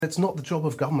It's not the job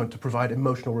of government to provide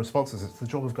emotional responses. It's the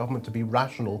job of government to be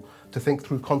rational, to think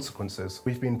through consequences.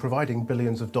 We've been providing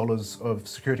billions of dollars of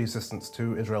security assistance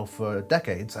to Israel for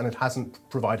decades, and it hasn't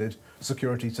provided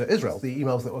security to Israel. The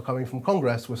emails that were coming from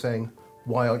Congress were saying,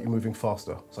 why aren't you moving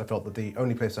faster? So I felt that the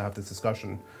only place to have this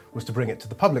discussion was to bring it to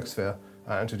the public sphere,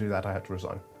 and to do that I had to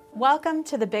resign. Welcome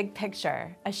to The Big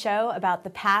Picture, a show about the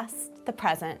past, the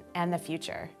present, and the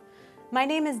future. My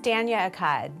name is Danya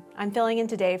Akkad. I'm filling in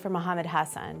today for Mohammed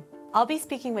Hassan. I'll be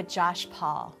speaking with Josh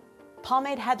Paul. Paul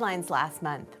made headlines last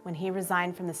month when he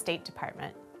resigned from the State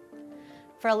Department.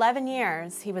 For 11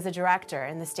 years, he was a director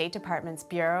in the State Department's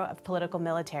Bureau of Political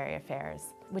Military Affairs,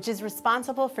 which is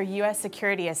responsible for U.S.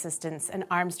 security assistance and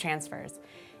arms transfers,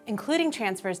 including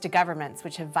transfers to governments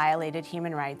which have violated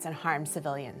human rights and harmed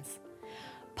civilians.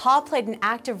 Paul played an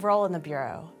active role in the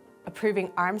Bureau,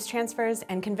 approving arms transfers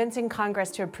and convincing Congress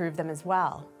to approve them as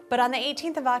well. But on the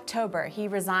 18th of October, he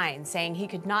resigned, saying he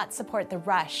could not support the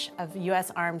rush of U.S.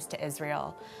 arms to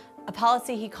Israel, a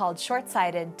policy he called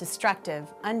short-sighted, destructive,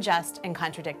 unjust, and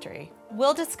contradictory.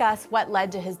 We'll discuss what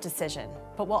led to his decision,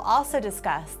 but we'll also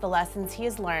discuss the lessons he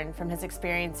has learned from his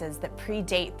experiences that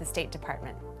predate the State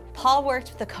Department. Paul worked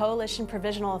with the Coalition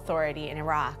Provisional Authority in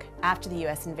Iraq after the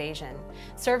U.S. invasion,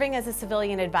 serving as a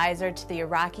civilian advisor to the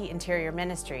Iraqi Interior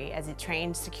Ministry as it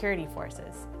trained security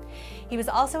forces. He was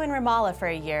also in Ramallah for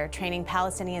a year, training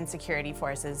Palestinian security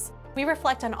forces. We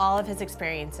reflect on all of his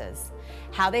experiences,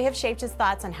 how they have shaped his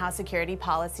thoughts on how security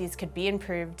policies could be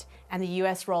improved, and the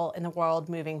U.S. role in the world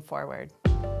moving forward.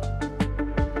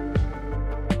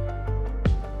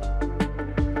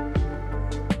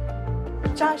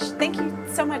 Josh, thank you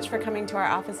so much for coming to our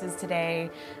offices today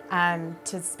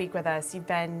to speak with us. You've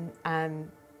been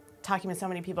talking with so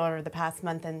many people over the past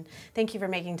month, and thank you for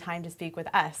making time to speak with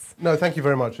us. No, thank you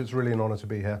very much. It's really an honor to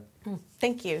be here.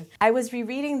 Thank you. I was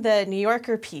rereading the New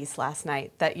Yorker piece last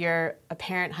night that your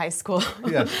apparent high school,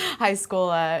 Yes.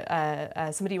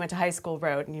 somebody you went to high school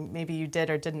wrote, and maybe you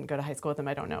did or didn't go to high school with them,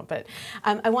 I don't know. But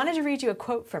I wanted to read you a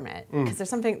quote from it, because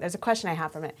there's a question I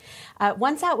have from it.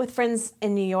 Once out with friends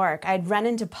in New York, I'd run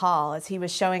into Paul as he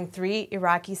was showing 3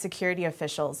 Iraqi security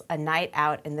officials a night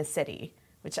out in the city,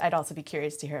 which I'd also be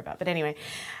curious to hear about. But anyway,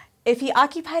 if he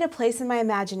occupied a place in my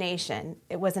imagination,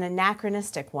 it was an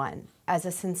anachronistic one, as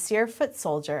a sincere foot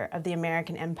soldier of the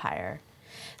American empire.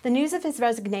 The news of his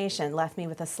resignation left me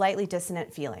with a slightly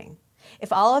dissonant feeling.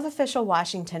 If all of official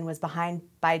Washington was behind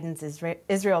Biden's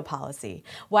Israel policy,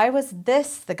 why was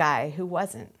this the guy who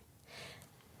wasn't?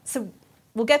 So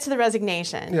we'll get to the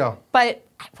resignation. Yeah. But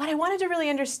what I wanted to really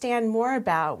understand more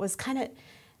about was kind of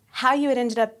how you had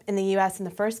ended up in the U.S. in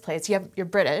the first place. You're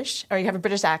British, or you have a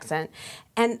British accent,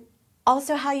 and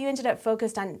also how you ended up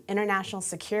focused on international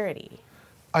security.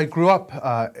 I grew up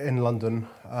in London,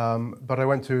 but I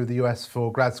went to the US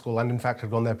for grad school, and in fact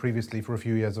had gone there previously for a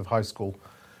few years of high school.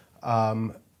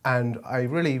 And I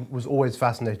really was always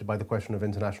fascinated by the question of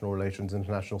international relations,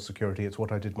 international security. It's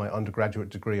what I did my undergraduate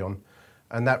degree on.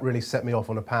 And that really set me off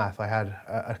on a path. I had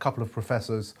a couple of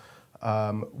professors.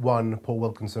 One, Paul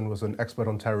Wilkinson, was an expert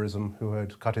on terrorism who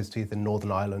had cut his teeth in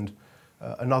Northern Ireland.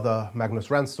 Another, Magnus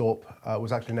Ranstorp,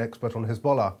 was actually an expert on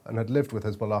Hezbollah and had lived with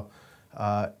Hezbollah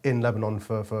in Lebanon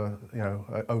for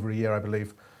over a year, I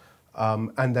believe.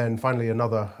 And then finally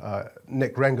another,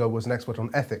 Nick Renger, was an expert on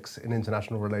ethics in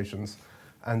international relations.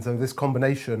 And so this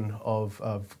combination of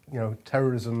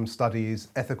terrorism studies,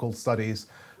 ethical studies,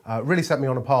 really set me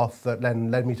on a path that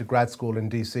then led me to grad school in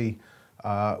DC,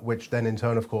 which then in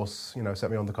turn, of course, set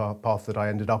me on the path that I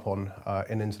ended up on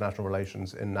in international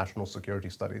relations, in national security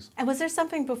studies. And was there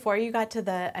something before you got to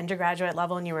the undergraduate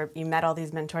level and you met all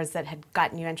these mentors that had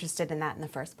gotten you interested in that in the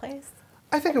first place?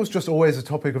 I think it was just always a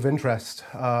topic of interest.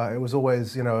 It was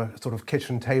always, a sort of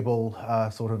kitchen table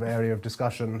sort of area of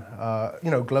discussion,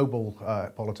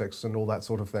 global politics and all that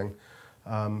sort of thing.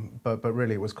 But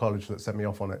really it was college that set me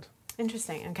off on it.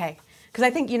 Interesting, okay. Because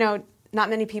I think, not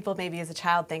many people maybe as a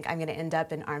child think I'm going to end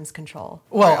up in arms control.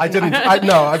 Well, I didn't.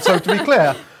 No, so to be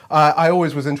clear, I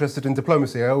always was interested in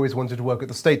diplomacy. I always wanted to work at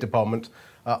the State Department.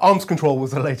 Arms control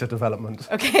was a later development.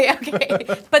 Okay.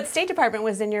 But State Department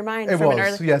was in your mind it from was, an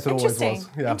early... yes, it always was.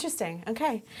 Yeah. Interesting,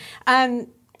 okay. And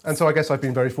so I guess I've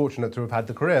been very fortunate to have had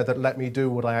the career that let me do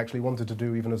what I actually wanted to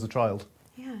do even as a child.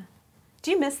 Yeah.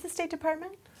 Do you miss the State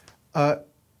Department?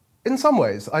 In some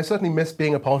ways, I certainly missed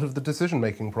being a part of the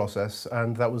decision-making process,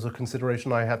 and that was a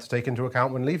consideration I had to take into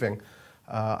account when leaving.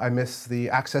 I miss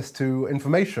the access to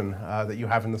information that you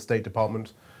have in the State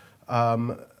Department,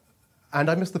 and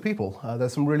I miss the people.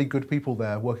 There's some really good people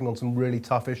there working on some really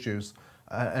tough issues,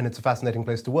 and it's a fascinating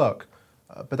place to work.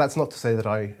 But that's not to say that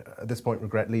I, at this point,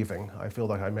 regret leaving. I feel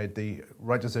like I made the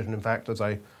right decision. In fact, as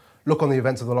I look on the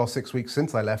events of the last 6 weeks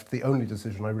since I left, the only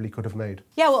decision I really could have made.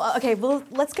 Yeah, well, okay, well,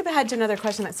 let's skip ahead to another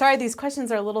question. Sorry, these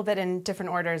questions are a little bit in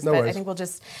different orders, No but worries. I think we'll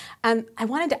just, I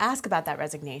wanted to ask about that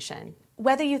resignation,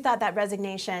 whether you thought that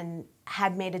resignation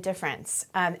had made a difference,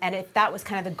 and if that was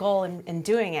kind of the goal in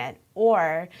doing it,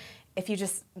 or if you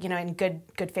just, in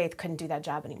good faith couldn't do that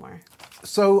job anymore.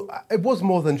 So it was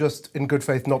more than just in good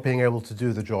faith not being able to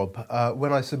do the job.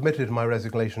 When I submitted my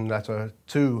resignation letter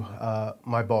to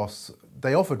my boss,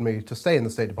 they offered me to stay in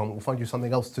the State Department. We'll find you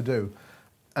something else to do.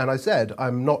 And I said,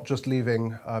 I'm not just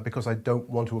leaving because I don't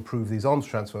want to approve these arms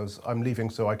transfers. I'm leaving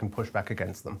so I can push back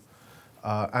against them.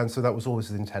 And so that was always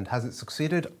the intent. Has it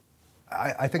succeeded?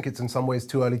 I think it's in some ways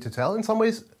too early to tell. In some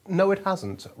ways, no, it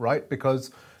hasn't, right?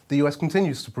 Because the US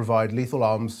continues to provide lethal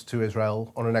arms to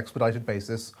Israel on an expedited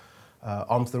basis,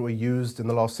 arms that were used in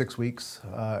the last 6 weeks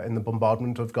in the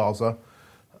bombardment of Gaza,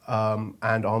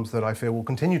 and arms that I fear will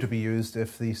continue to be used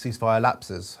if the ceasefire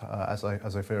lapses, as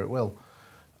I fear it will.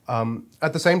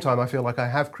 At the same time, I feel like I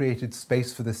have created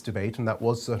space for this debate, and that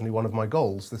was certainly one of my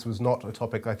goals. This was not a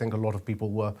topic I think a lot of people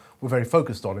were very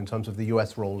focused on in terms of the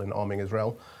US role in arming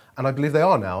Israel, and I believe they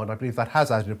are now, and I believe that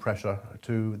has added pressure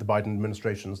to the Biden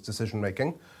administration's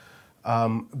decision-making.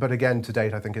 But again, to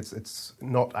date, I think it's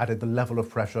not added the level of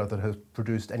pressure that has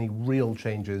produced any real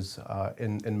changes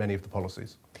in many of the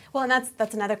policies. Well, and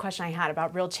that's another question I had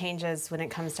about real changes when it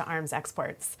comes to arms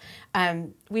exports.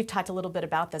 We've talked a little bit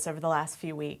about this over the last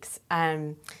few weeks.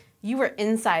 You were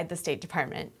inside the State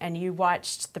Department and you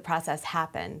watched the process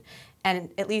happen.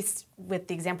 And at least with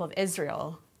the example of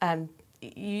Israel,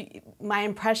 my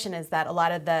impression is that a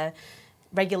lot of the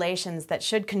regulations that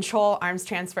should control arms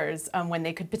transfers when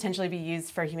they could potentially be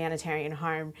used for humanitarian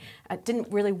harm didn't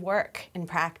really work in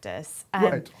practice.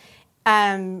 Right.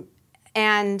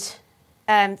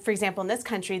 For example, in this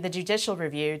country, the judicial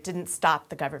review didn't stop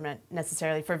the government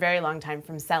necessarily for a very long time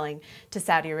from selling to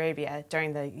Saudi Arabia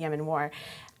during the Yemen war.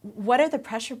 What are the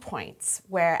pressure points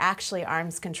where actually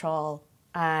arms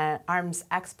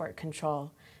export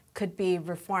control could be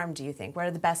reformed, do you think? Where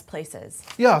are the best places?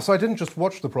 Yeah, so I didn't just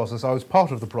watch the process, I was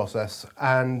part of the process.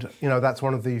 And, that's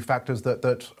one of the factors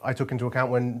that I took into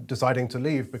account when deciding to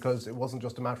leave, because it wasn't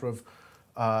just a matter of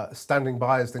standing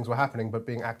by as things were happening, but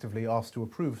being actively asked to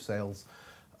approve sales.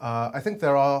 I think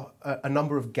there are a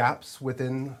number of gaps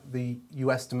within the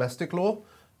US domestic law,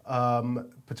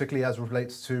 particularly as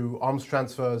relates to arms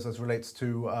transfers, as relates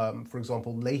to, for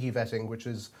example, Leahy vetting, which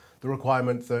is the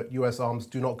requirement that US arms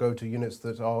do not go to units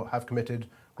that have committed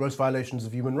gross violations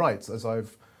of human rights. As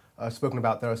I've spoken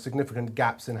about, there are significant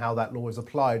gaps in how that law is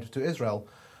applied to Israel.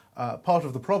 Part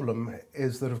of the problem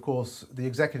is that, of course, the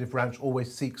executive branch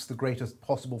always seeks the greatest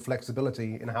possible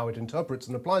flexibility in how it interprets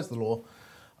and applies the law,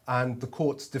 and the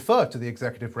courts defer to the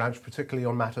executive branch, particularly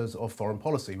on matters of foreign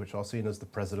policy, which are seen as the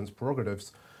president's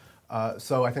prerogatives.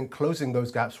 So I think closing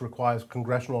those gaps requires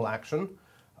congressional action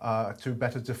to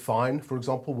better define, for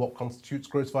example, what constitutes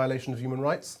gross violation of human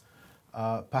rights,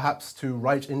 perhaps to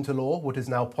write into law what is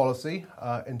now policy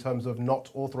in terms of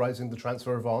not authorizing the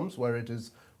transfer of arms, where it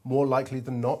is more likely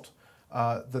than not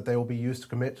that they will be used to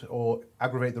commit or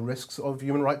aggravate the risks of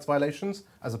human rights violations,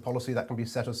 as a policy that can be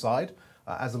set aside.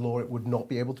 As a law, it would not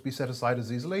be able to be set aside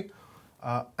as easily.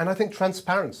 And I think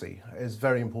transparency is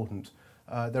very important.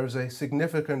 There is a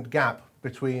significant gap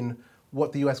between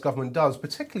what the US government does,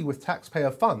 particularly with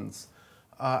taxpayer funds,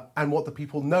 and what the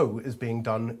people know is being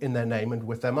done in their name and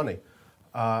with their money.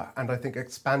 And I think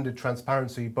expanded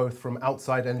transparency, both from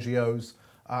outside NGOs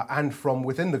and from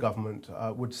within the government,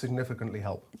 would significantly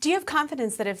help. Do you have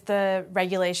confidence that if the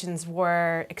regulations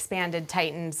were expanded,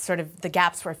 tightened, sort of the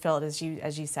gaps were filled, as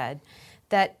you said,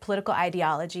 that political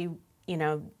ideology,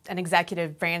 an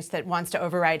executive branch that wants to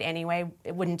override anyway,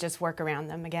 it wouldn't just work around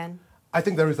them again? I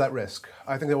think there is that risk.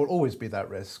 I think there will always be that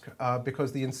risk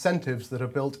because the incentives that are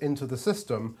built into the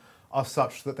system are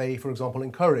such that they, for example,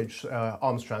 encourage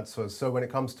arms transfers. So when it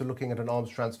comes to looking at an arms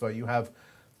transfer, you have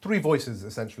three voices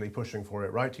essentially pushing for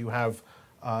it, right? You have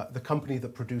the company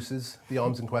that produces the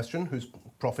arms in question, whose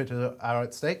profit are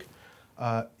at stake.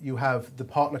 You have the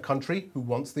partner country who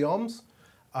wants the arms.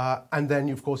 And then,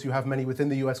 of course, you have many within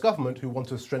the US government who want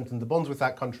to strengthen the bonds with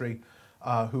that country,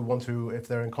 who want to, if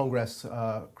they're in Congress,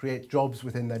 create jobs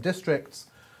within their districts.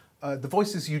 The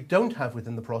voices you don't have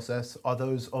within the process are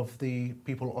those of the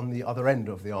people on the other end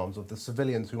of the arms, of the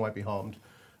civilians who might be harmed,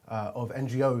 of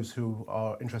NGOs who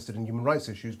are interested in human rights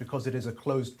issues, because it is a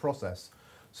closed process.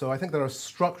 So I think there are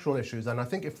structural issues, and I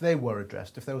think if they were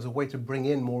addressed, if there was a way to bring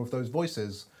in more of those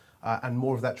voices and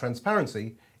more of that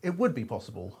transparency, it would be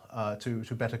possible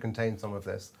to better contain some of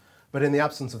this. But in the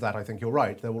absence of that, I think you're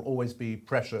right, there will always be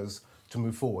pressures to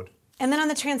move forward. And then on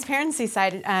the transparency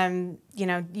side,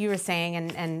 you were saying,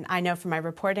 and I know from my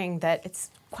reporting, that it's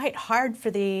quite hard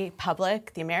for the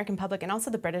public, the American public, and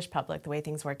also the British public, the way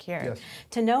things work here, yes,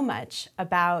 to know much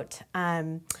about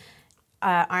arms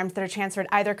that are transferred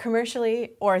either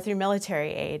commercially or through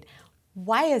military aid.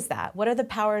 Why is that? What are the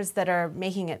powers that are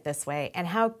making it this way? And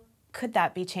how could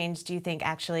that be changed, do you think,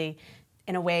 actually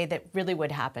in a way that really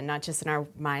would happen, not just in our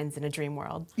minds in a dream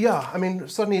world? Yeah, I mean,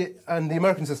 certainly, and the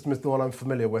American system is the one I'm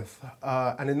familiar with.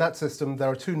 And in that system, there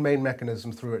are two main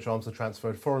mechanisms through which arms are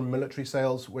transferred. Foreign military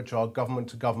sales, which are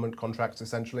government-to-government contracts,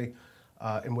 essentially,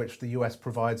 in which the US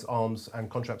provides arms and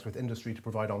contracts with industry to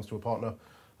provide arms to a partner,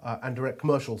 and direct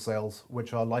commercial sales,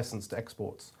 which are licensed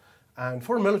exports. And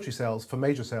foreign military sales, for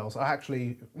major sales, are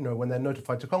actually, when they're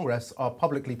notified to Congress, are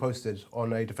publicly posted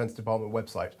on a Defense Department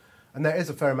website. And there is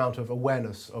a fair amount of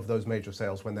awareness of those major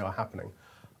sales when they are happening.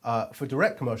 For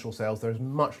direct commercial sales, there is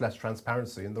much less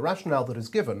transparency. And the rationale that is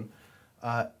given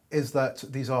is that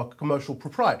these are commercial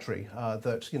proprietary,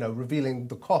 that revealing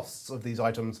the costs of these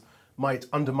items might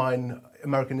undermine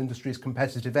American industry's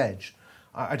competitive edge.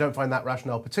 I don't find that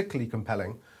rationale particularly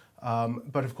compelling.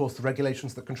 But of course, the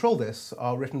regulations that control this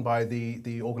are written by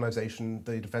the organization,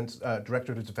 the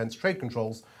Directorate of Defense Trade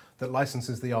Controls, that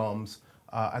licenses the arms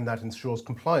and that ensures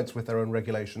compliance with their own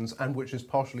regulations, and which is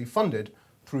partially funded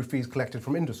through fees collected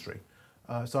from industry.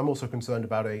 So I'm also concerned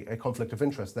about a conflict of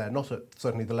interest there, not at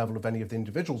certainly the level of any of the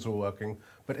individuals who are working,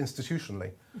 but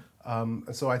institutionally.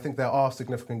 And so I think there are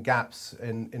significant gaps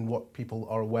in what people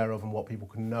are aware of and what people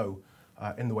can know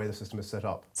in the way the system is set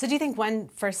up. So do you think one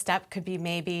first step could be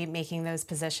maybe making those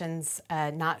positions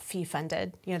not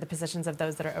fee-funded, the positions of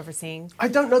those that are overseeing? I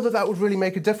don't know that that would really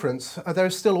make a difference. There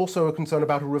is still also a concern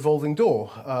about a revolving door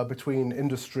between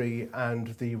industry and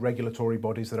the regulatory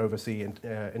bodies that oversee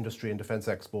industry and defense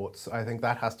exports. I think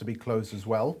that has to be closed as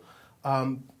well.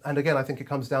 And again, I think it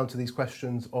comes down to these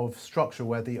questions of structure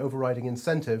where the overriding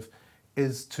incentive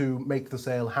is to make the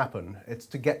sale happen. It's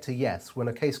to get to yes. When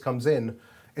a case comes in,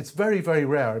 it's very, very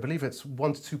rare. I believe it's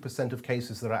 1 to 2% of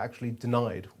cases that are actually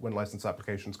denied when license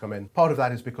applications come in. Part of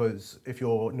that is because if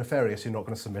you're nefarious, you're not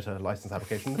going to submit a license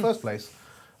application in the first place.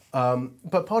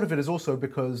 But part of it is also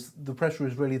because the pressure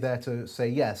is really there to say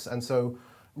yes. And so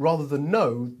rather than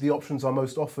no, the options are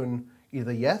most often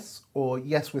either yes or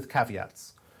yes with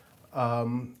caveats.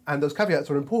 And those caveats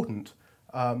are important,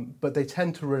 but they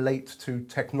tend to relate to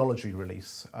technology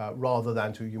release rather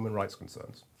than to human rights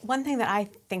concerns. One thing that I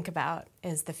think about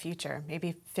is the future,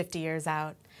 maybe 50 years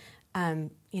out.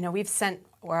 We've sent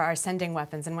or are sending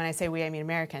weapons, and when I say we, I mean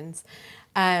Americans,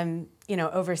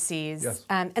 overseas. Yes.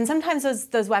 And sometimes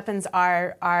those weapons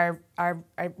are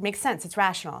make sense. It's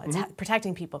rational. It's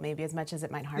protecting people maybe as much as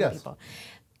it might harm people.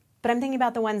 But I'm thinking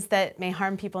about the ones that may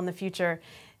harm people in the future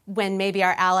when maybe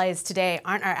our allies today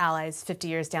aren't our allies 50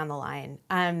 years down the line.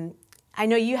 I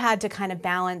know you had to kind of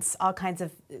balance all kinds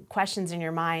of questions in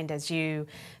your mind as you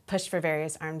pushed for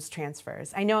various arms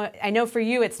transfers. I know for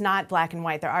you it's not black and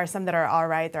white. There are some that are all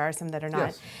right. There are some that are not.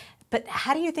 Yes. But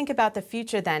how do you think about the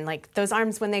future then? Like those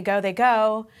arms, when they go, they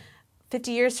go.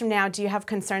 50 years from now, do you have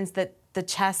concerns that the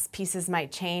chess pieces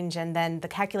might change and then the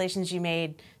calculations you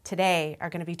made today are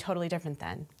going to be totally different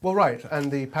then? Well, right.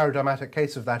 And the paradigmatic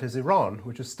case of that is Iran,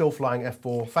 which is still flying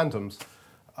F-4 Phantoms.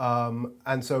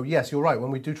 And so, yes, you're right. When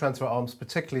we do transfer arms,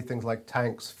 particularly things like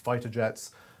tanks, fighter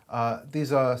jets,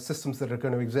 these are systems that are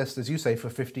going to exist, as you say, for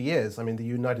 50 years. I mean, the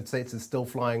United States is still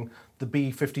flying the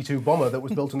B-52 bomber that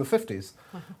was built in the 50s.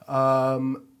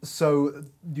 So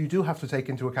you do have to take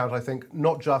into account, I think,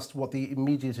 not just what the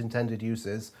immediate intended use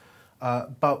is,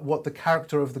 but what the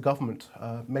character of the government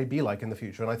may be like in the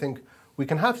future. And I think we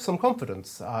can have some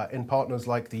confidence in partners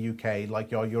like the UK,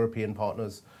 like your European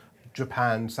partners,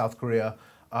 Japan, South Korea,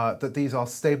 that these are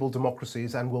stable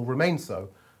democracies and will remain so.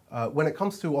 When it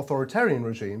comes to authoritarian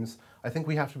regimes, I think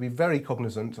we have to be very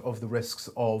cognizant of the risks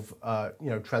of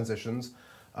transitions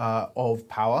of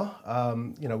power.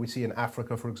 We see in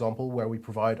Africa, for example, where we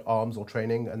provide arms or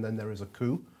training and then there is a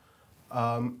coup.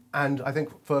 And I think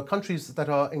for countries that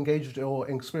are engaged or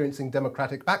experiencing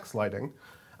democratic backsliding,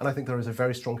 and I think there is a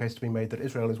very strong case to be made that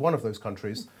Israel is one of those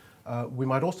countries, we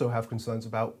might also have concerns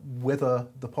about whether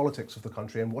the politics of the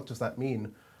country and what does that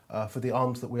mean for the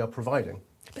arms that we are providing.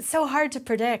 It's so hard to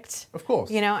predict. Of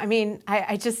course.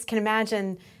 I just can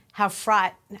imagine how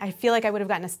fraught. I feel like I would have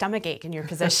gotten a stomachache in your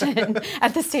position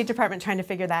at the State Department trying to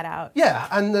figure that out. Yeah,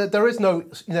 and there is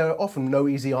often no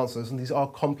easy answers, and these are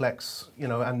complex,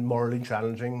 and morally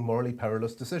challenging, morally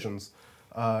perilous decisions.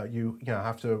 You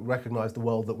have to recognize the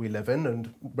world that we live in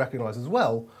and recognize as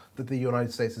well that the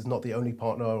United States is not the only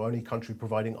partner or only country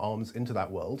providing arms into that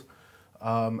world,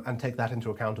 and take that into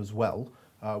account as well.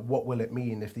 What will it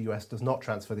mean if the US does not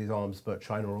transfer these arms, but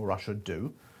China or Russia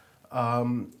do?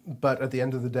 But at the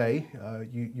end of the day,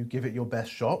 you give it your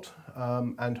best shot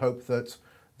and hope that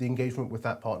the engagement with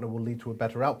that partner will lead to a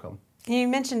better outcome. You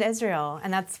mentioned Israel,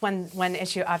 and that's one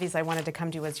issue obviously I wanted to come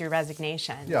to was your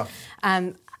resignation. Yeah.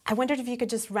 I wondered if you could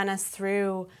just run us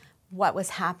through what was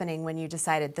happening when you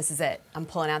decided this is it, I'm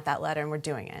pulling out that letter and we're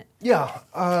doing it. Yeah.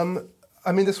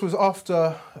 I mean, this was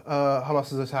after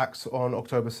Hamas's attacks on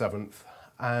October 7th,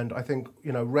 and I think,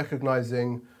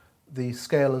 recognizing the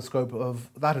scale and scope of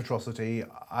that atrocity,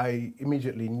 I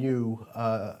immediately knew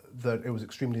that it was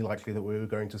extremely likely that we were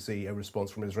going to see a response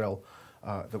from Israel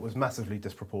that was massively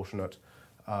disproportionate,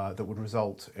 that would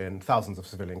result in thousands of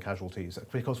civilian casualties,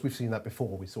 because we've seen that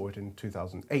before. We saw it in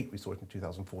 2008, we saw it in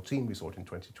 2014, we saw it in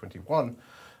 2021,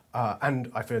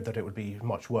 and I feared that it would be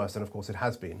much worse, and of course it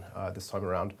has been this time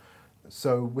around.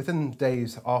 So within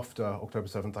days after October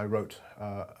 7th, I wrote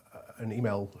an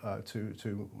email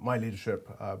to my leadership,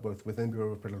 both within the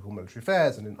Bureau of Political and Military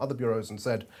Affairs and in other bureaus, and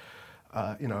said,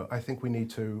 I think we need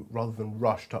to, rather than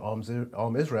rush to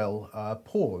arm Israel,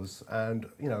 pause and,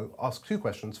 ask two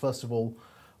questions. First of all,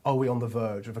 are we on the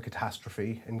verge of a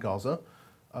catastrophe in Gaza?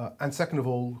 And second of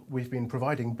all, we've been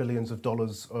providing billions of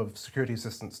dollars of security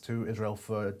assistance to Israel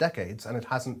for decades, and it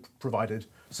hasn't provided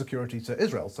security to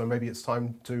Israel. So maybe it's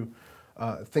time to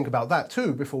think about that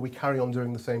too before we carry on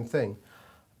doing the same thing.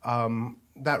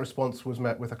 That response was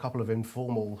met with a couple of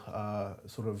informal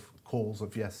sort of calls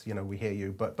of, yes, we hear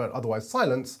you, but otherwise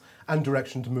silence, and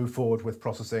direction to move forward with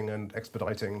processing and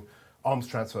expediting arms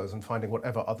transfers and finding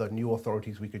whatever other new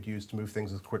authorities we could use to move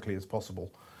things as quickly as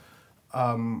possible.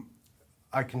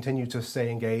 I continue to stay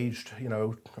engaged,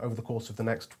 over the course of the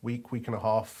next week and a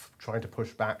half, trying to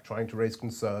push back, trying to raise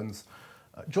concerns,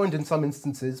 joined in some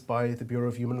instances by the Bureau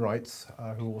of Human Rights,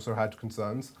 who also had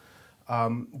concerns.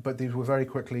 But these were very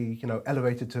quickly,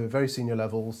 elevated to very senior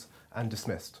levels and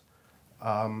dismissed.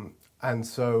 And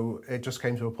so it just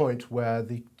came to a point where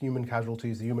the human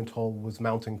casualties, the human toll was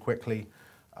mounting quickly.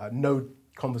 No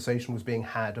conversation was being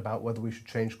had about whether we should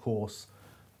change course,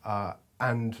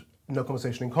 and no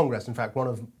conversation in Congress. In fact, one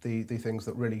of the things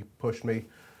that really pushed me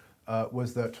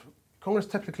was that Congress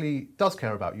typically does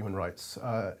care about human rights.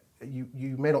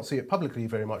 You may not see it publicly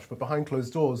very much, but behind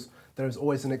closed doors, there is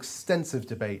always an extensive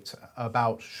debate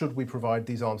about should we provide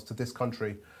these arms to this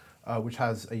country, which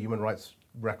has a human rights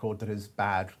record that is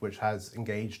bad, which has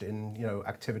engaged in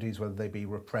activities, whether they be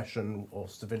repression or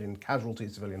civilian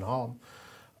casualties, civilian harm.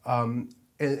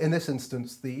 In this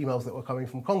instance, the emails that were coming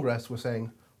from Congress were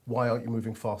saying, why aren't you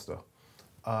moving faster?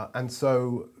 And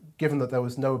so, given that there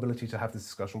was no ability to have this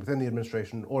discussion within the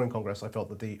administration or in Congress, I felt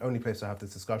that the only place to have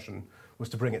this discussion was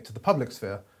to bring it to the public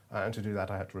sphere, and to do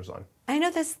that I had to resign. I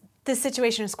know this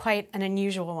situation is quite an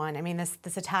unusual one. I mean, this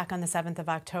attack on the 7th of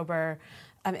October,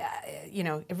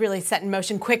 it really set in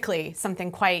motion quickly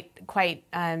something quite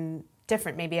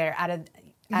different, maybe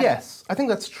Yes, I think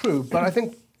that's true, but I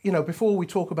think, before we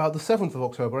talk about the 7th of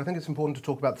October, I think it's important to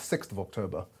talk about the 6th of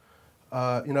October.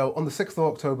 On the 6th of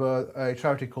October, a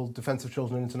charity called Defense of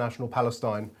Children International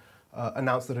Palestine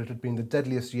announced that it had been the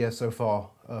deadliest year so far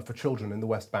for children in the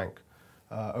West Bank.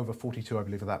 Over 42, I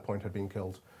believe, at that point had been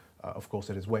killed. Of course,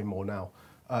 it is way more now.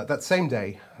 That same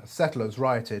day, settlers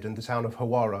rioted in the town of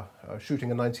Hawara,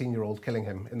 shooting a 19-year-old, killing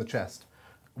him in the chest.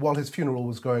 While his funeral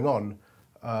was going on,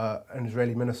 an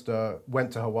Israeli minister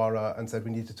went to Hawara and said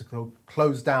we needed to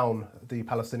close down the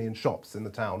Palestinian shops in the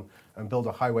town and build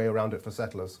a highway around it for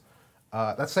settlers.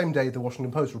 That same day, the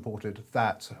Washington Post reported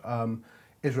that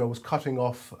Israel was cutting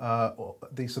off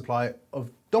the supply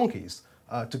of donkeys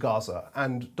to Gaza.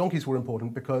 And donkeys were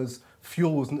important because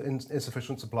fuel was in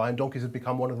insufficient supply, and donkeys had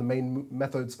become one of the main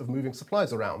methods of moving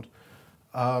supplies around.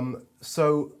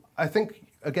 So I think,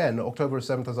 again, October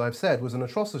 7th, as I've said, was an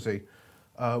atrocity,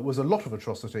 was a lot of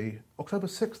atrocity. October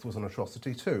 6th was an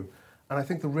atrocity too. And I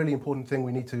think the really important thing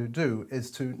we need to do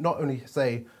is to not only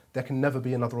say there can never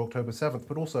be another October 7th,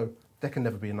 but also there can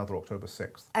never be another October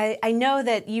 6th. I know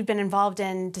that you've been involved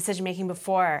in decision-making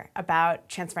before about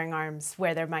transferring arms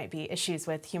where there might be issues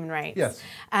with human rights. Yes.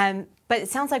 But it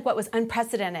sounds like what was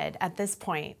unprecedented at this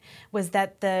point was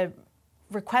that the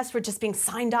requests were just being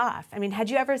signed off. I mean, had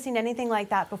you ever seen anything like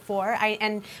that before?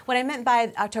 And what I meant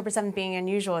by October 7th being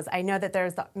unusual is I know that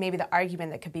there's maybe the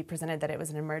argument that could be presented that it was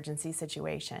an emergency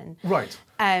situation. Right.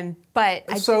 But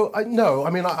no, I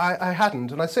mean, I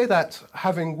hadn't. And I say that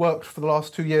having worked for the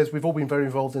last 2 years, we've all been very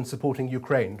involved in supporting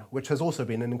Ukraine, which has also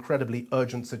been an incredibly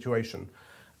urgent situation.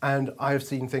 And I have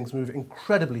seen things move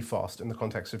incredibly fast in the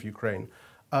context of Ukraine.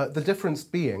 The difference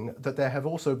being that there have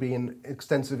also been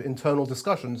extensive internal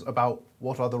discussions about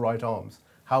what are the right arms,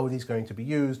 how are these going to be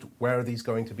used, where are these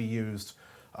going to be used.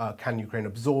 Can Ukraine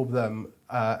absorb them,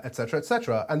 et cetera, et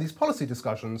cetera. And these policy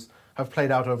discussions have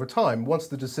played out over time. Once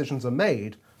the decisions are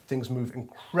made, things move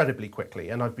incredibly quickly.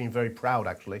 And I've been very proud,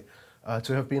 actually,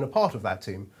 to have been a part of that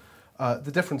team.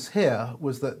 The difference here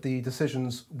was that the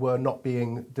decisions were not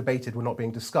being debated, were not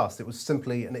being discussed. It was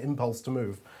simply an impulse to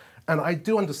move. And I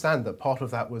do understand that part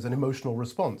of that was an emotional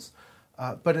response.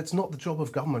 But it's not the job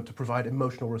of government to provide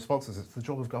emotional responses. It's the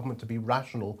job of government to be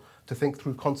rational, to think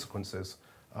through consequences.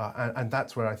 And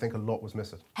that's where I think a lot was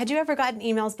missing. Had you ever gotten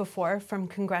emails before from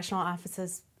congressional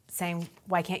offices saying,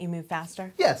 why can't you move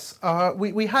faster? Yes,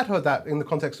 we had heard that in the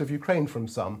context of Ukraine from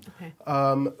some, Okay.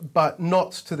 but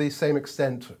not to the same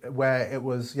extent where it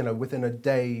was, within a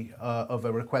day of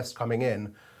a request coming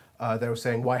in, they were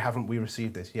saying, why haven't we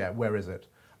received this yet? Where is it?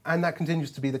 And that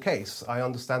continues to be the case. I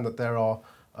understand that there are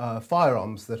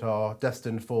firearms that are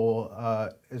destined for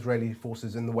Israeli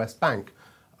forces in the West Bank,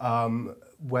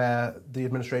 where the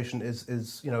administration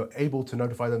is able to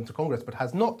notify them to Congress, but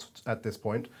has not at this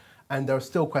point. And there are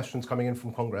still questions coming in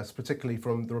from Congress, particularly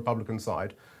from the Republican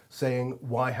side, saying,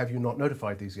 why have you not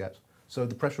notified these yet? So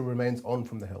the pressure remains on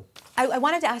from the Hill. I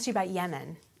wanted to ask you about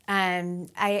Yemen.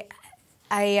 I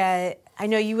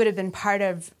know you would have been part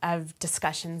of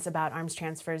discussions about arms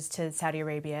transfers to Saudi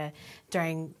Arabia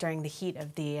during the heat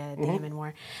of the Yemen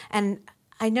war. And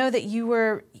I know that you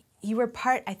were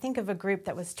part, I think, of a group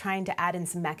that was trying to add in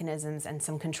some mechanisms and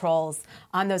some controls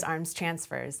on those arms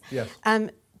transfers. Yes.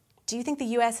 Do you think the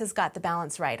U.S. has got the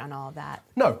balance right on all of that?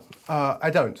 No, I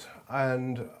don't.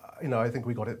 And, I think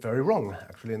we got it very wrong,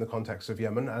 actually, in the context of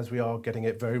Yemen, as we are getting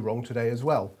it very wrong today as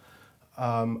well.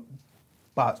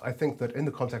 But I think that in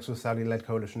the context of the Saudi-led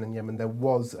coalition in Yemen, there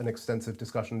was an extensive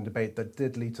discussion and debate that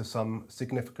did lead to some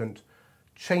significant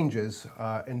changes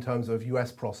in terms of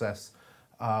US process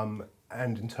and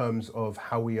in terms of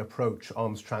how we approach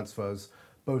arms transfers,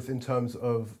 both in terms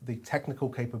of the technical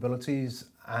capabilities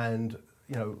and,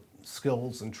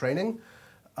 skills and training.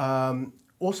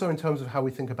 Also in terms of how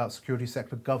we think about security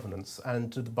sector governance.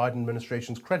 And to the Biden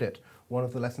administration's credit, one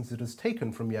of the lessons it has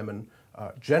taken from Yemen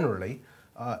generally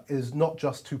is not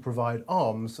just to provide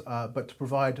arms, but to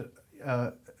provide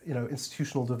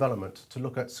institutional development, to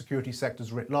look at security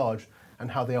sectors writ large and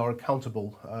how they are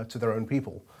accountable to their own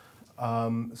people.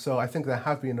 So I think there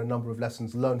have been a number of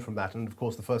lessons learned from that. And of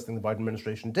course, the first thing the Biden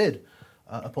administration did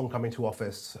upon coming to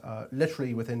office,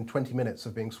 literally within 20 minutes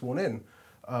of being sworn in,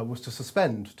 was to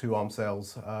suspend 2 arms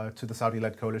sales to the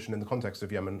Saudi-led coalition in the context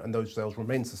of Yemen, and those sales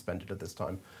remain suspended at this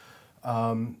time.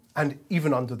 And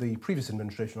even under the previous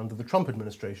administration, under the Trump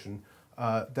administration,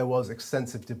 there was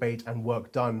extensive debate and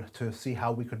work done to see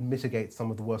how we could mitigate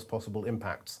some of the worst possible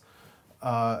impacts.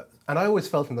 And I always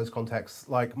felt in those contexts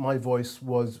like my voice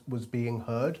was being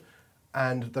heard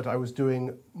and that I was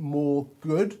doing more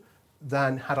good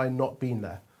than had I not been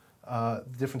there. The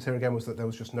difference here again was that there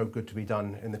was just no good to be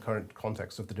done in the current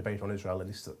context of the debate on Israel, at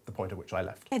least at the point at which I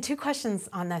left. And 2 questions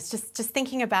on this. Just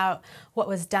thinking about what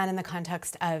was done in the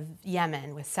context of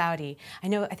Yemen with Saudi.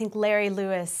 I think Larry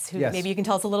Lewis, who Yes. maybe you can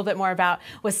tell us a little bit more about,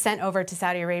 was sent over to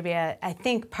Saudi Arabia, I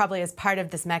think probably as part of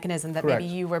this mechanism that Correct.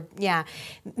 maybe you were,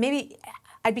 maybe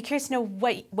I'd be curious to know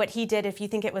what he did, if you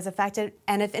think it was effective,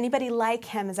 and if anybody like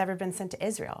him has ever been sent to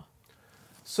Israel.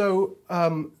 So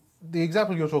the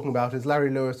example you're talking about is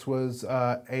Larry Lewis was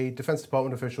a Defense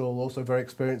Department official, also very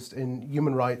experienced in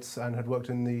human rights and had worked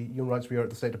in the Human Rights Bureau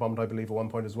at the State Department, I believe, at one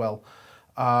point as well,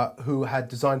 who had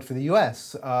designed for the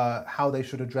US how they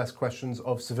should address questions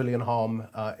of civilian harm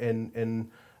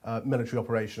in military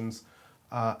operations.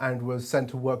 And was sent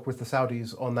to work with the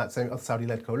Saudis on that same,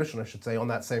 Saudi-led coalition, I should say, on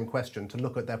that same question, to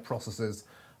look at their processes,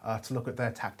 to look at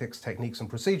their tactics, techniques, and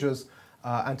procedures,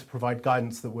 and to provide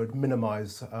guidance that would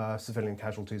minimize civilian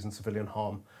casualties and civilian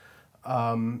harm.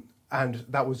 And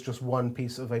that was just one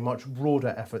piece of a much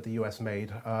broader effort the US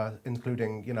made,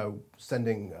 including,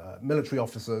 sending military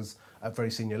officers at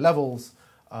very senior levels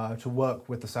to work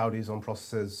with the Saudis on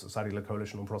processes, Saudi-led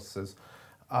coalition on processes.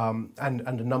 And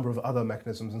a number of other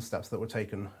mechanisms and steps that were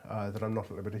taken that I'm not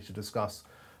at liberty to discuss.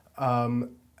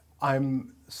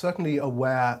 I'm certainly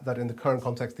aware that in the current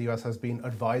context, the US has been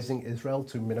advising Israel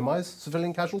to minimize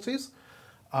civilian casualties.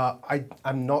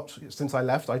 I'm not, since I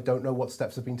left, I don't know what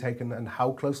steps have been taken and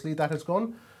how closely that has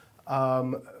gone.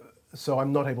 So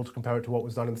I'm not able to compare it to what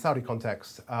was done in the Saudi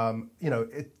context.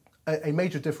 A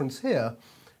major difference here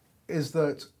is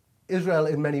that Israel,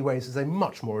 in many ways, is a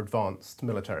much more advanced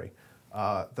military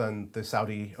than the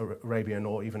Saudi Arabian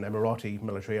or even Emirati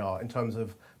military are in terms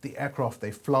of the aircraft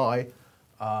they fly,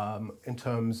 in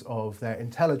terms of their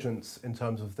intelligence, in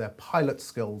terms of their pilot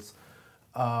skills.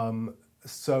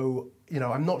 So,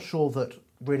 I'm not sure that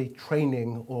really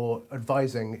training or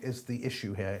advising is the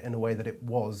issue here in a way that it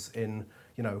was in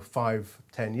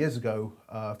 5-10 years ago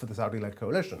for the Saudi-led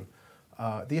coalition.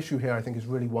 The issue here, I think, is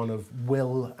really one of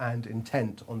will and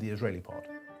intent on the Israeli part.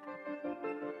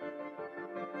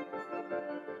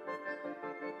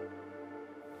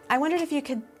 I wondered if you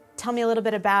could tell me a little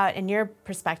bit about, in your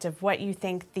perspective, what you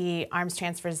think the arms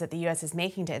transfers that the U.S. is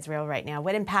making to Israel right now,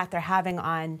 what impact they're having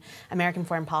on American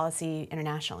foreign policy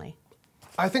internationally.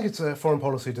 I think it's a foreign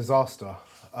policy disaster.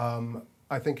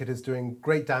 I think it is doing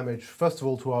great damage, first of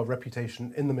all, to our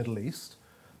reputation in the Middle East,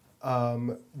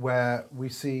 where we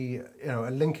see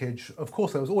a linkage. Of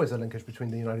course, there was always a linkage between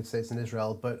the United States and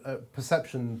Israel, but a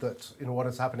perception that what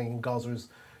is happening in Gaza is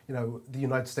the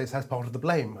United States has part of the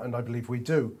blame, and I believe we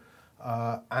do.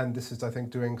 And this is, I think,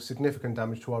 doing significant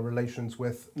damage to our relations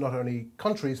with not only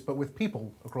countries, but with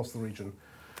people across the region.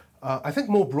 I think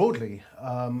more broadly,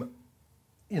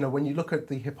 when you look at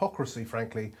the hypocrisy,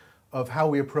 frankly, of how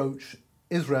we approach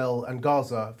Israel and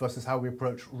Gaza versus how we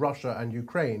approach Russia and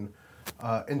Ukraine,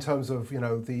 in terms of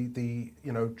the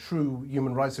true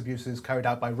human rights abuses carried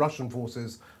out by Russian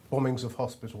forces, bombings of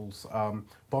hospitals,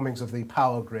 bombings of the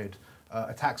power grid,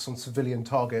 attacks on civilian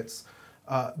targets,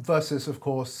 versus, of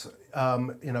course,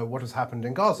 what has happened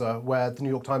in Gaza, where the New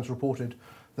York Times reported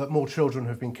that more children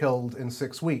have been killed in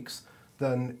 6 weeks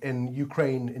than in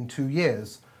Ukraine in 2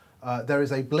 years. There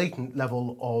is a blatant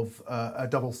level of a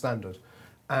double standard.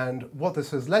 And what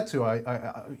this has led to,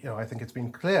 I think it's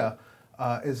been clear,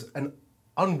 is an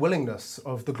unwillingness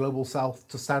of the global South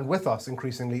to stand with us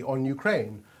increasingly on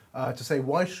Ukraine, to say,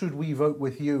 why should we vote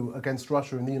with you against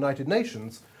Russia in the United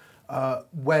Nations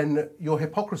when your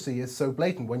hypocrisy is so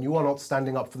blatant, when you are not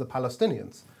standing up for the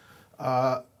Palestinians?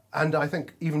 And I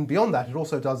think even beyond that, it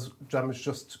also does damage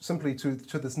just simply to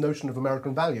this notion of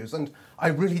American values. And I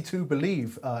really do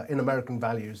believe in American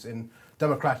values, in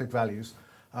democratic values.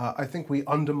 I think we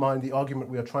undermine the argument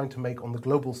we are trying to make on the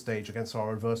global stage against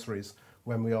our adversaries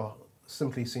when we are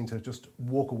simply seen to just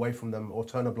walk away from them or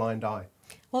turn a blind eye.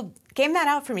 Well, game that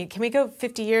out for me. Can we go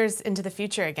 50 years into the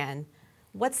future again?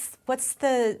 What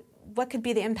could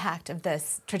be the impact of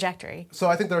this trajectory? So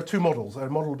I think there are two models. A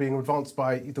model being advanced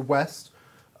by the West,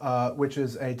 which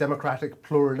is a democratic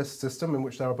pluralist system in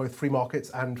which there are both free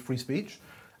markets and free speech,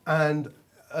 and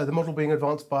the model being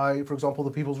advanced by, for example,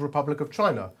 the People's Republic of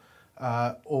China,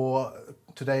 or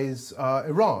today's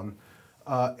Iran,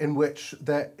 in which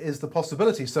there is the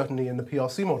possibility, certainly in the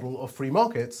PRC model, of free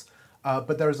markets,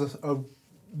 but there is a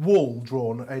wall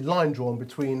drawn, a line drawn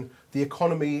between the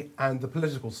economy and the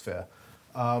political sphere.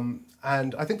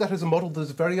 And I think that is a model that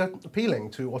is very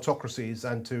appealing to autocracies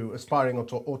and to aspiring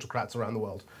autocrats around the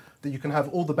world, that you can have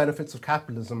all the benefits of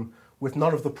capitalism with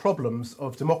none of the problems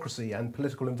of democracy and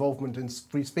political involvement in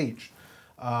free speech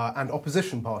and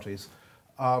opposition parties.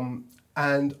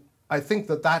 And I think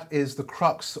that is the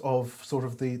crux of sort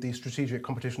of the strategic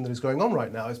competition that is going on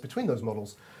right now, is between those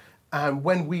models. And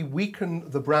when we weaken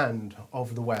the brand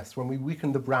of the West, when we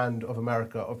weaken the brand of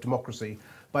America, of democracy,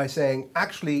 by saying,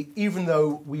 actually, even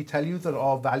though we tell you that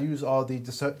our values are the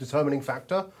determining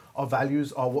factor, our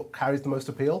values are what carries the most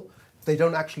appeal, they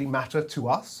don't actually matter to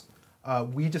us.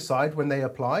 We decide when they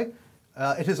apply.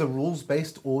 It is a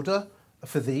rules-based order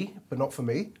for thee, but not for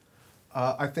me.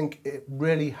 I think it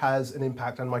really has an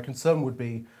impact, and my concern would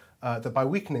be that by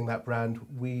weakening that brand,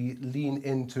 we lean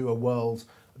into a world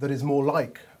that is more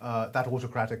like that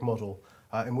autocratic model,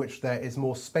 in which there is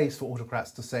more space for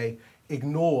autocrats to say,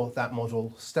 ignore that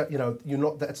model.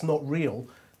 That's not real.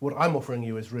 What I'm offering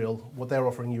you is real. What they're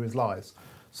offering you is lies.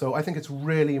 So I think it's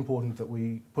really important that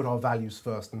we put our values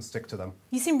first and stick to them.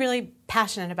 You seem really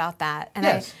passionate about that, and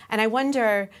yes.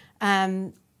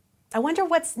 I wonder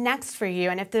what's next for you,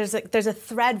 and if there's a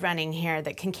thread running here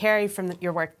that can carry from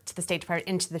your work to the State Department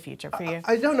into the future for you.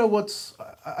 I don't know what's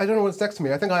next to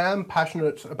me. I think I am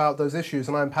passionate about those issues,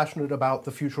 and I'm passionate about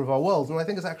the future of our world. And I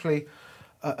think it's actually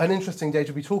an interesting day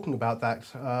to be talking about that.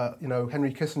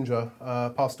 Henry Kissinger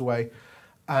passed away,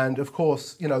 and of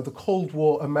course, the Cold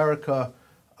War America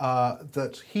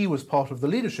that he was part of the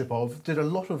leadership of did a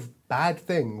lot of bad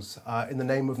things in the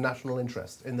name of national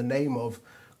interest, in the name of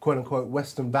quote-unquote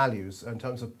Western values, in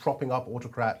terms of propping up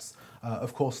autocrats.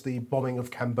 Of course, the bombing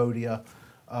of Cambodia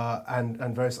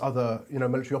and various other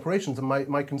military operations. And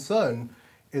my concern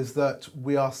is that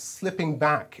we are slipping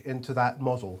back into that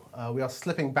model. We are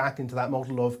slipping back into that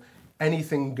model of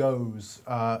anything goes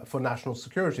for national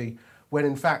security, when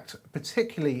in fact,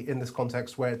 particularly in this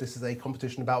context where this is a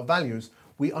competition about values,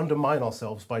 we undermine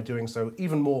ourselves by doing so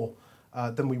even more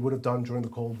than we would have done during the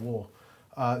Cold War.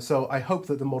 So I hope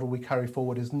that the model we carry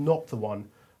forward is not the one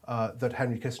that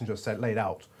Henry Kissinger laid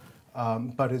out.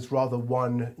 but is rather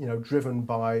one driven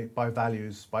by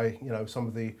values, by some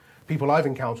of the people I've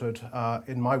encountered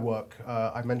in my work.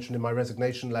 I mentioned in my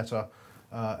resignation letter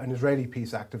an Israeli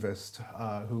peace activist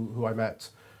who I met,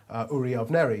 Uri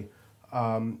Avneri,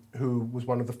 who was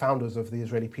one of the founders of the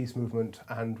Israeli peace movement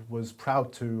and was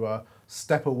proud to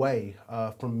step away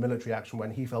from military action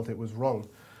when he felt it was wrong.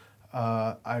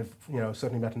 I've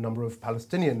certainly met a number of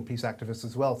Palestinian peace activists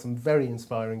as well, some very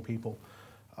inspiring people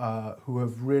who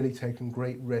have really taken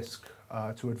great risk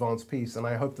to advance peace, and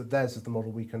I hope that theirs is the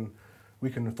model we can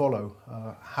follow.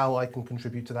 How I can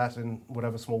contribute to that in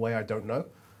whatever small way, I don't know,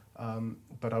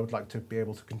 but I would like to be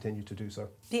able to continue to do so.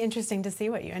 Be interesting to see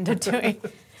what you end up doing.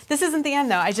 This isn't the end,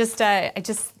 though.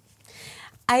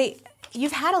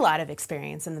 You've had a lot of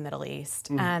experience in the Middle East,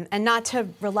 and not to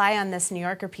rely on this New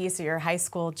Yorker piece or your high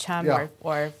school chum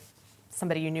or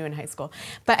somebody you knew in high school,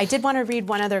 but I did want to read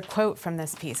one other quote from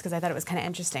this piece because I thought it was kind of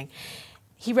interesting.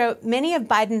 He wrote, "Many of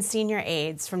Biden's senior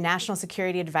aides, from National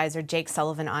Security Advisor Jake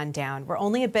Sullivan on down, were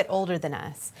only a bit older than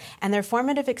us, and their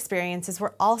formative experiences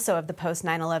were also of the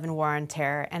post-9/11 war on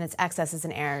terror and its excesses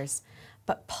and errors.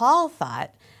 But Paul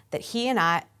thought that he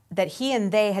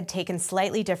and they had taken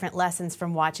slightly different lessons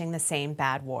from watching the same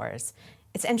bad wars.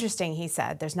 It's interesting," he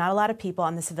said, "there's not a lot of people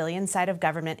on the civilian side of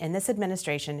government in this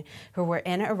administration who were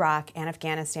in Iraq and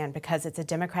Afghanistan because it's a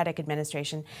Democratic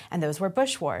administration, and those were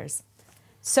Bush wars."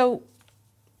 So,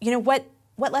 what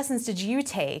lessons did you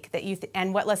take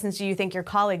and what lessons do you think your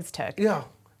colleagues took? Yeah,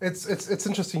 it's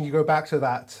interesting you go back to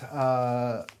that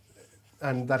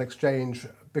and that exchange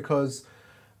because,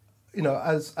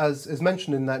 as is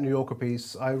mentioned in that New Yorker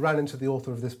piece, I ran into the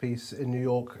author of this piece in New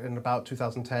York in about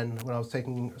 2010 when I was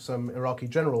taking some Iraqi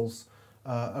generals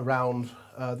around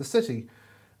the city.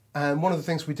 And one of the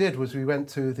things we did was we went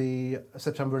to the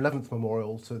September 11th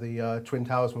Memorial, to the Twin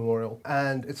Towers Memorial,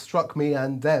 and it struck me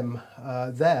and them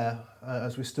there,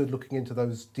 as we stood looking into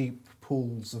those deep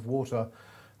pools of water,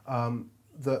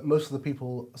 that most of the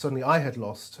people, certainly I had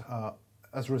lost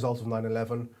as a result of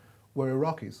 9/11, were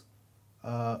Iraqis.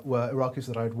 Were Iraqis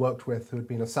that I had worked with who had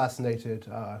been assassinated,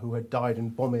 who had died in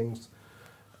bombings.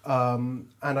 And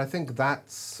I think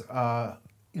that's,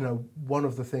 one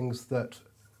of the things that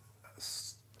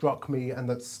struck me and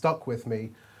that stuck with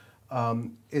me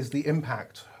is the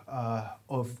impact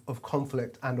of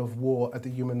conflict and of war at the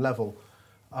human level,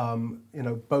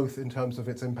 both in terms of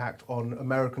its impact on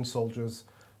American soldiers,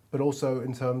 but also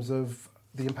in terms of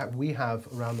the impact we have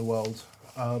around the world.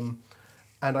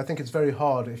 And I think it's very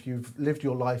hard if you've lived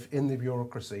your life in the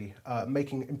bureaucracy,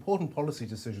 making important policy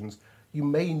decisions. You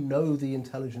may know the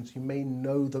intelligence, you may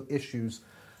know the issues,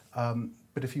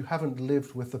 but if you haven't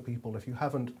lived with the people, if you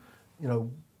haven't,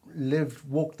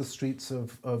 walked the streets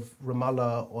of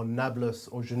Ramallah or Nablus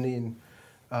or Jenin,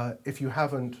 if you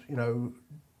haven't,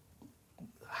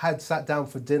 had sat down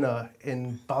for dinner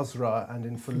in Basra and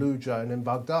in Fallujah and in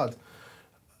Baghdad,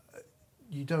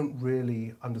 you don't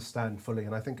really understand fully.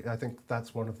 And I think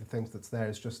that's one of the things that's there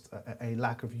is just a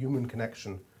lack of human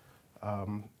connection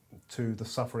to the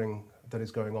suffering that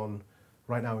is going on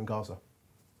right now in Gaza.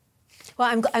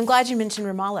 Well, I'm glad you mentioned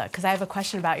Ramallah because I have a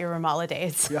question about your Ramallah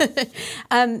days. Yeah.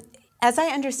 As I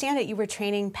understand it, you were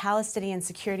training Palestinian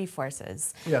security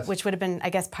forces, yes, which would have been,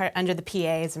 I guess, part under the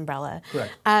PA's umbrella.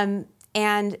 Correct.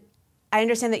 And I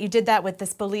understand that you did that with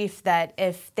this belief that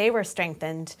if they were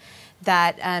strengthened,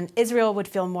 that Israel would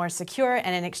feel more secure,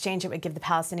 and in exchange it would give the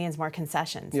Palestinians more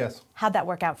concessions. Yes. How'd that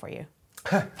work out for you?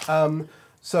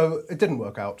 So it didn't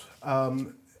work out.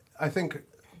 I think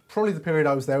probably the period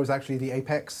I was there was actually the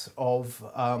apex of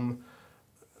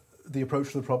the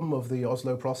approach to the problem of the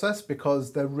Oslo process,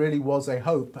 because there really was a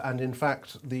hope, and in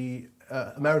fact the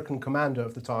American commander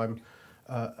of the time,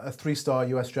 a 3-star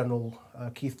US General,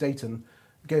 Keith Dayton,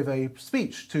 gave a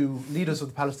speech to leaders of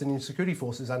the Palestinian security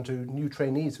forces and to new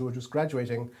trainees who were just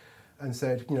graduating and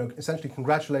said, essentially,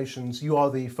 congratulations, you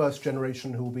are the first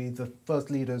generation who will be the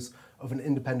first leaders of an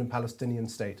independent Palestinian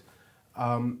state.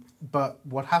 But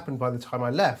what happened by the time I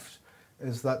left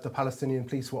is that the Palestinian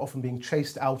police were often being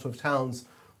chased out of towns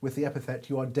with the epithet,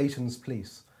 you are Dayton's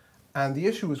police. And the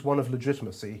issue was one of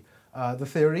legitimacy. The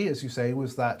theory, as you say,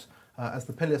 was that as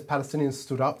the Palestinians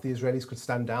stood up, the Israelis could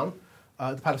stand down.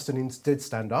 The Palestinians did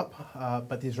stand up,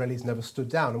 but the Israelis never stood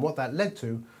down. And what that led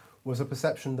to was a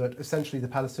perception that essentially the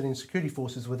Palestinian security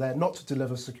forces were there not to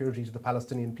deliver security to the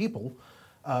Palestinian people,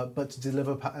 but to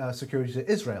deliver security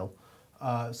to Israel.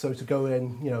 So to go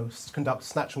in, conduct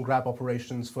snatch and grab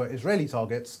operations for Israeli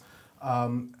targets,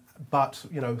 but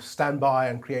stand by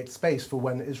and create space for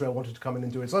when Israel wanted to come in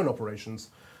and do its own operations,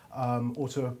 or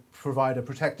to provide a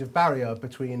protective barrier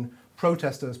between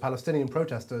protesters, Palestinian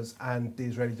protesters, and the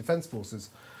Israeli Defense Forces.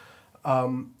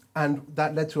 And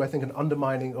that led to, I think, an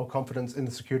undermining of confidence in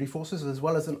the security forces, as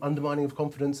well as an undermining of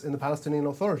confidence in the Palestinian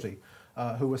Authority,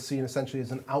 who was seen essentially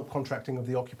as an outcontracting of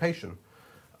the occupation.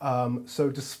 So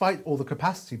despite all the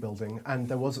capacity building, and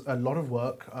there was a lot of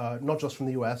work, not just from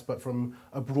the US, but from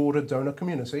a broader donor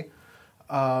community,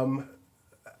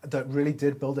 that really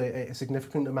did build a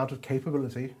significant amount of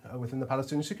capability within the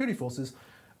Palestinian security forces,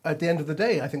 at the end of the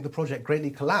day, I think the project greatly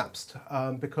collapsed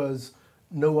because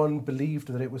no one believed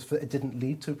that it didn't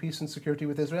lead to peace and security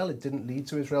with Israel. It didn't lead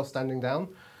to Israel standing down.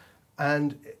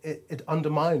 And it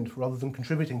undermined, rather than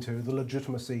contributing to, the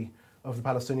legitimacy of the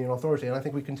Palestinian Authority. And I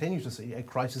think we continue to see a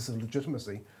crisis of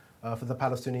legitimacy for the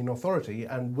Palestinian Authority,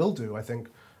 and will do, I think,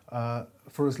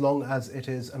 for as long as it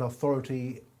is an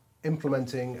authority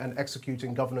implementing and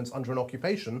executing governance under an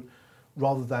occupation,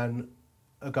 rather than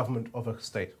a government of a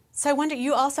state. So I wonder,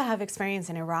 you also have experience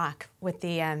in Iraq with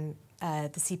the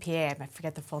CPA, I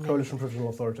forget the full name. Coalition Provisional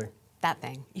Authority. That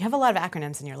thing. You have a lot of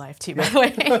acronyms in your life too, by the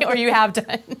way, or you have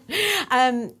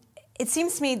done. It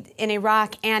seems to me in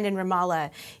Iraq and in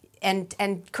Ramallah,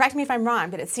 and correct me if I'm wrong,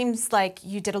 but it seems like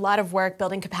you did a lot of work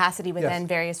building capacity within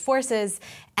various forces,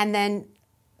 and then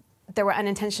there were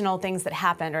unintentional things that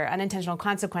happened, or unintentional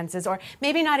consequences, or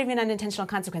maybe not even unintentional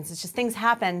consequences, just things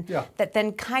happened that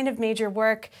then kind of made your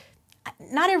work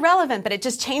not irrelevant, but it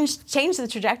just changed the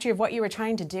trajectory of what you were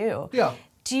trying to do. Yeah.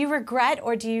 Do you regret,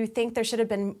 or do you think there should have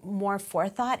been more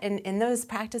forethought in those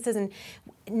practices? And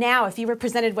now, if you were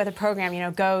presented with a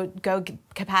program, go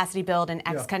capacity build in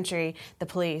X country, the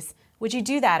police, would you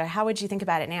do that, or how would you think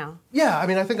about it now? Yeah, I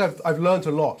mean, I think I've learned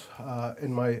a lot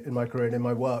in my career and in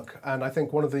my work, and I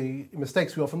think one of the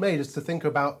mistakes we often made is to think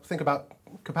about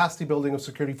capacity building of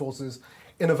security forces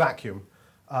in a vacuum.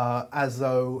 As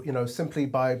though, simply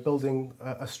by building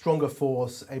a stronger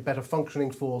force, a better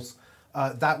functioning force,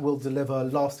 that will deliver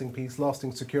lasting peace,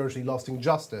 lasting security, lasting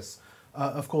justice.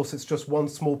 Of course, it's just one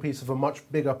small piece of a much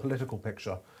bigger political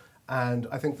picture. And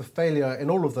I think the failure in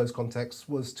all of those contexts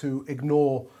was to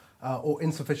ignore or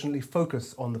insufficiently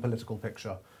focus on the political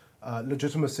picture.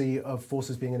 Legitimacy of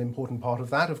forces being an important part of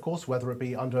that, of course, whether it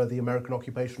be under the American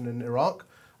occupation in Iraq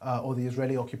or the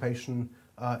Israeli occupation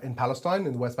in Palestine,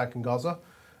 in the West Bank and Gaza.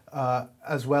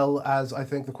 As well as, I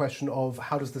think, the question of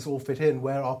how does this all fit in?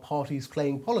 Where are parties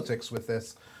playing politics with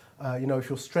this? If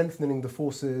you're strengthening the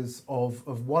forces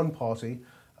of one party,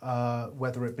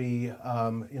 whether it be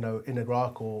in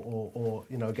Iraq or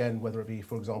again, whether it be,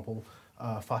 for example,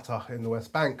 Fatah in the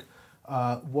West Bank,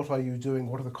 what are you doing?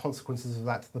 What are the consequences of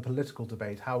that to the political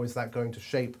debate? How is that going to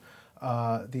shape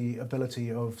the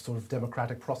ability of sort of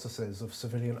democratic processes, of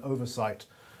civilian oversight,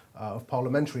 of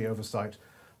parliamentary oversight?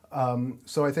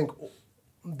 So I think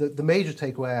the major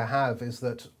takeaway I have is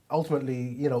that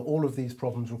ultimately, all of these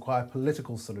problems require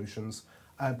political solutions,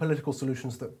 and political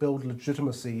solutions that build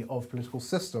legitimacy of political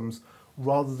systems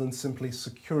rather than simply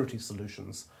security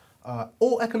solutions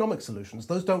or economic solutions.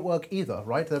 Those don't work either,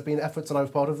 right? There have been efforts, and I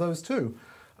was part of those too,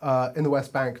 in the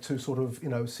West Bank to sort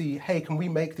of, see, hey, can we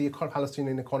make the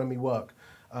Palestinian economy work?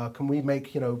 Can we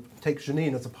make, take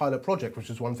Jenin as a pilot project, which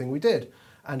is one thing we did.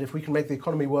 And if we can make the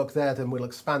economy work there, then we'll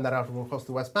expand that out across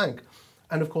the West Bank.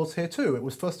 And of course, here too, it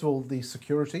was first of all the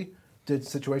security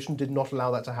situation did not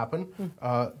allow that to happen.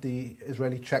 The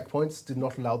Israeli checkpoints did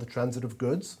not allow the transit of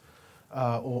goods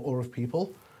or of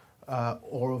people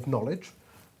or of knowledge.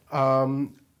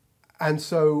 And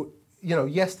so,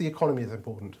 yes, the economy is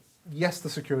important. Yes, the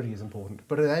security is important.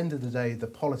 But at the end of the day, the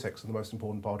politics are the most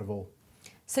important part of all.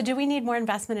 So do we need more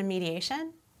investment in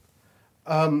mediation?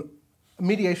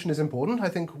 Mediation is important. I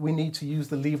think we need to use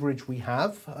the leverage we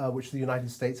have, which the United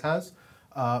States has,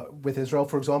 with Israel,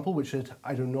 for example, which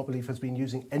I do not believe has been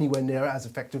using anywhere near as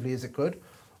effectively as it could,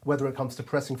 whether it comes to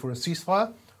pressing for a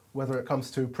ceasefire, whether it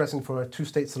comes to pressing for a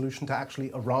two-state solution to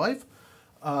actually arrive.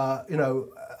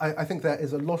 I think there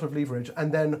is a lot of leverage.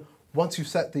 And then once you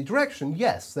set the direction,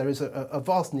 yes, there is a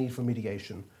vast need for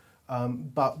mediation.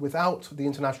 But without the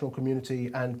international community,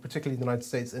 and particularly the United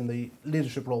States in the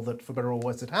leadership role that, for better or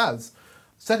worse, it has,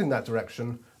 setting that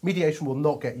direction, mediation will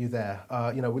not get you there.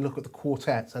 We look at the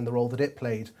Quartet and the role that it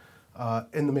played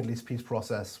in the Middle East peace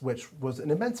process, which was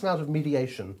an immense amount of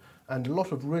mediation and a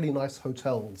lot of really nice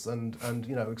hotels and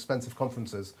expensive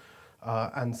conferences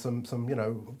and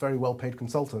some very well-paid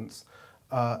consultants.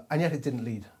 And yet it didn't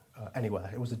lead anywhere.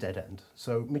 It was a dead end.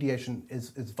 So mediation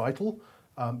is vital.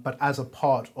 But as a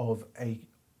part of a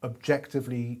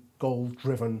objectively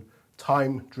goal-driven,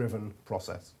 time-driven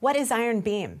process. What is Iron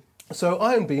Beam? So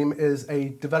Iron Beam is a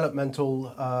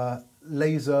developmental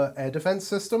laser air defense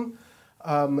system.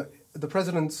 The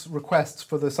President's request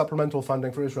for the supplemental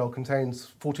funding for Israel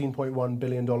contains $14.1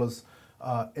 billion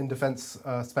in defense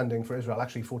spending for Israel,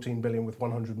 actually 14 billion with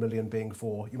 100 million being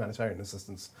for humanitarian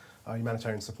assistance,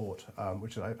 humanitarian support,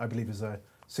 which I believe is a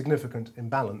significant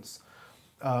imbalance.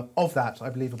 Of that, I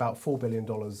believe about $4 billion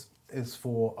is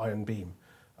for Iron Beam.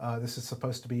 This is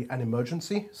supposed to be an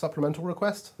emergency supplemental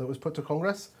request that was put to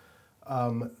Congress.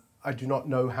 I do not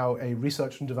know how a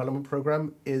research and development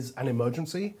program is an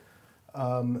emergency.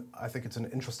 I think it's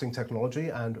an interesting technology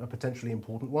and a potentially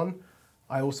important one.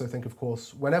 I also think, of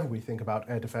course, whenever we think about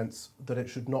air defense, that it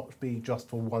should not be just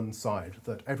for one side,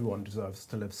 that everyone deserves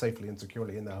to live safely and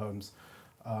securely in their homes.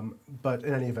 But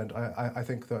in any event, I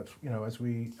think that,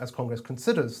 as Congress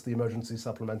considers the emergency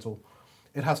supplemental,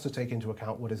 it has to take into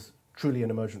account what is truly an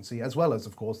emergency, as well as,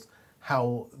 of course,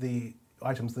 how the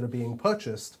items that are being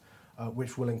purchased,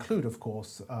 which will include, of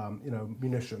course,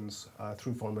 munitions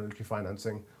through foreign military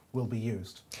financing, will be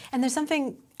used. And there's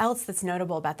something else that's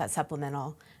notable about that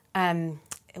supplemental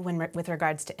with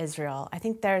regards to Israel. I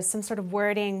think there's some sort of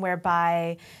wording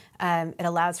whereby it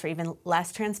allows for even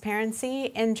less transparency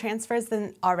in transfers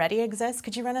than already exists.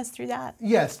 Could you run us through that?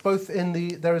 Yes, both in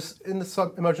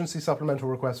the emergency supplemental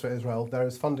request for Israel, there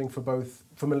is funding for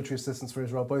military assistance for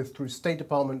Israel, both through State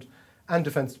Department and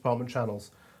Defense Department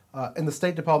channels. In the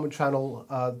State Department channel,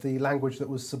 the language that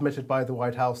was submitted by the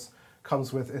White House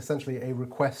comes with essentially a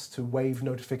request to waive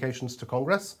notifications to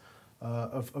Congress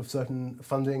of certain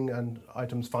funding and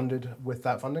items funded with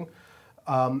that funding.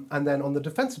 And then on the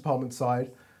Defense Department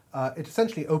side, it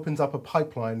essentially opens up a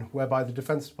pipeline whereby the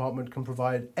Defense Department can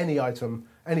provide any item,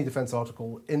 any defense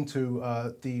article, into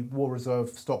the War Reserve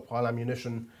stockpile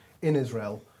ammunition in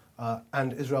Israel,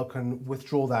 and Israel can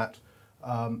withdraw that.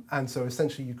 And so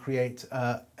essentially you create,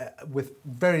 with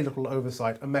very little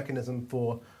oversight, a mechanism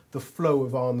for the flow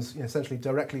of arms, essentially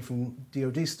directly from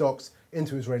DoD stocks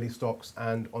into Israeli stocks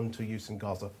and onto use in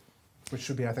Gaza, which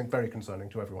should be, I think, very concerning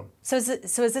to everyone. So is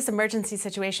this emergency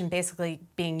situation basically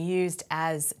being used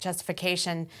as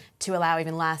justification to allow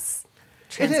even less?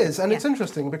 It is, and it's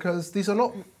interesting because these are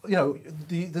not,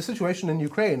 the situation in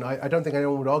Ukraine, I don't think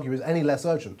anyone would argue is any less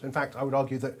urgent. In fact, I would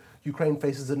argue that Ukraine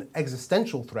faces an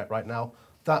existential threat right now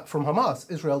that from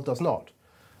Hamas, Israel does not.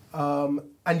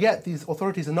 And yet these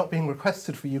authorities are not being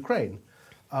requested for Ukraine.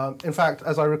 In fact,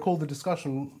 as I recall the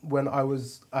discussion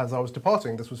as I was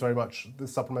departing,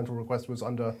 this supplemental request was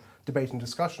under debate and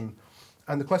discussion,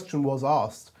 and the question was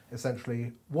asked,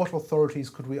 essentially, what authorities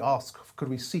could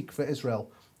we seek for Israel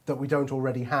that we don't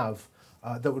already have,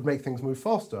 that would make things move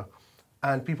faster?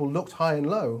 And people looked high and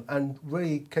low and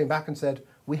really came back and said,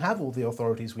 we have all the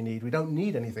authorities we need, we don't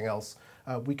need anything else.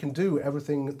 We can do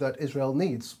everything that Israel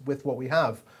needs with what we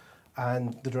have.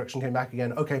 And the direction came back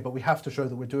again, okay, but we have to show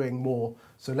that we're doing more,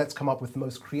 so let's come up with the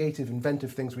most creative,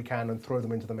 inventive things we can and throw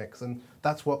them into the mix. And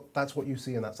that's what you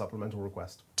see in that supplemental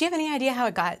request. Do you have any idea how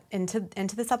it got into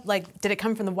the did it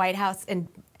come from the White House? And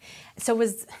so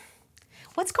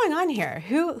what's going on here?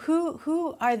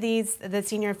 Who are the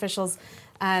senior officials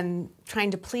trying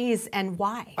to please, and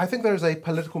why? I think there's a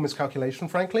political miscalculation,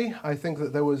 frankly. I think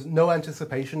that there was no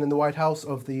anticipation in the White House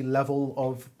of the level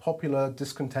of popular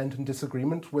discontent and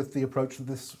disagreement with the approach that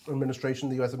this administration,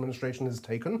 the US administration, has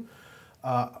taken.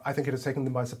 I think it has taken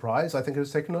them by surprise. I think it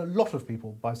has taken a lot of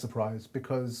people by surprise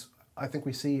because I think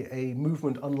we see a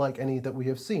movement unlike any that we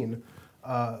have seen,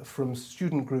 from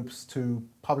student groups to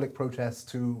public protests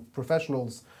to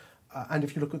professionals. And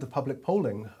if you look at the public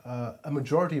polling, a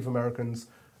majority of Americans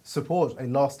support a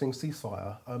lasting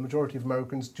ceasefire. A majority of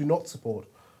Americans do not support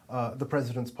the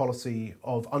president's policy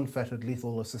of unfettered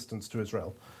lethal assistance to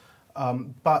Israel.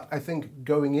 But I think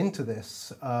going into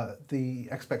this, the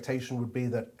expectation would be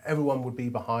that everyone would be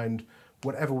behind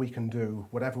whatever we can do,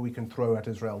 whatever we can throw at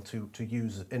Israel to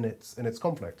use in its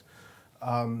conflict.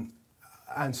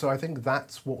 And so I think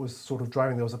that's what was sort of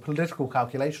driving. There was a political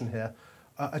calculation here,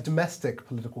 a domestic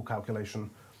political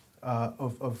calculation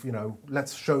of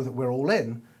let's show that we're all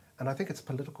in. And I think it's a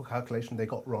political calculation they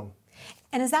got wrong.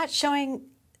 And is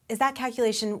that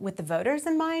calculation with the voters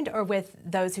in mind or with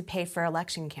those who pay for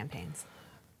election campaigns?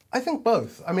 I think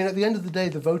both. I mean, at the end of the day,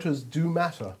 the voters do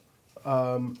matter.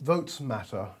 Votes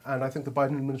matter. And I think the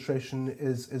Biden administration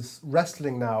is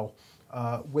wrestling now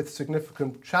with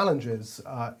significant challenges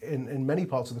in many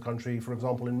parts of the country, for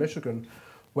example, in Michigan,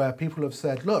 where people have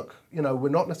said, look, we're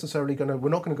not going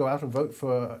to go out and vote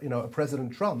for, a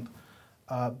President Trump,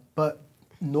 but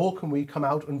nor can we come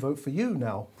out and vote for you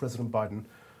now, President Biden.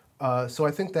 So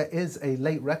I think there is a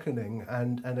late reckoning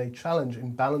and a challenge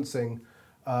in balancing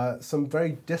some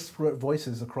very disparate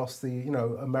voices across the,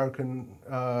 American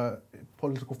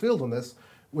political field on this,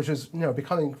 which is,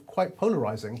 becoming quite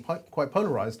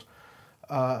polarized.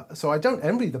 So I don't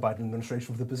envy the Biden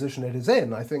administration for the position it is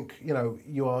in. I think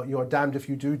you're damned if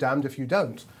you do, damned if you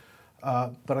don't.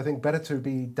 But I think better to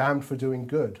be damned for doing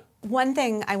good. One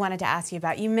thing I wanted to ask you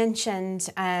about, you mentioned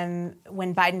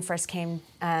when Biden first came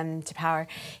to power,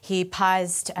 he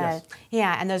paused,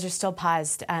 Yes. and those are still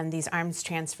paused, these arms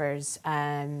transfers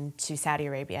to Saudi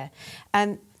Arabia.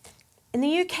 In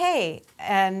the UK,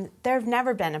 there have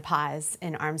never been a pause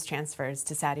in arms transfers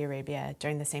to Saudi Arabia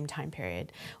during the same time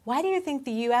period. Why do you think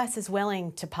the US is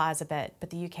willing to pause a bit, but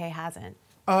the UK hasn't?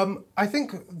 I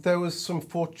think there was some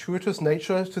fortuitous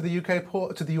nature to the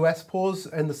US pause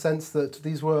in the sense that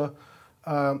these were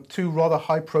two rather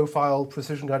high-profile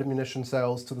precision-guided munition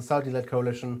sales to the Saudi-led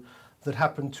coalition that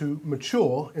happened to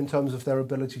mature in terms of their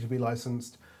ability to be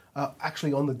licensed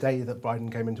actually on the day that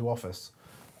Biden came into office.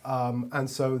 And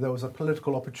so there was a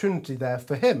political opportunity there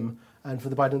for him and for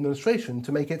the Biden administration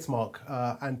to make its mark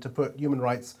and to put human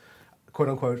rights,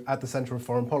 quote-unquote, at the center of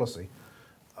foreign policy.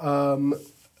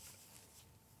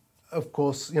 Of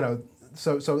course,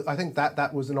 so I think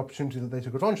that was an opportunity that they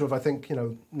took advantage of. I think,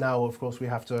 now, of course, we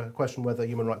have to question whether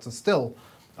human rights are still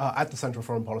at the center of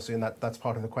foreign policy, and that's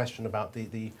part of the question about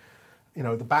the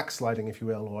backsliding, if you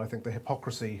will, or I think the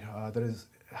hypocrisy that is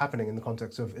happening in the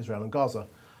context of Israel and Gaza.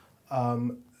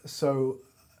 So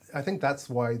I think that's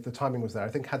why the timing was there. I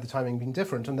think had the timing been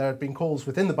different, and there had been calls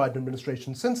within the Biden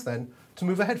administration since then to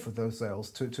move ahead with those sales,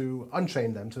 to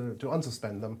unchain them, to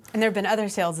unsuspend them. And there have been other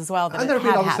sales as well. And there have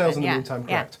been other sales in the yeah. meantime,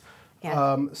 correct.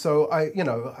 Yeah. So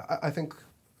I think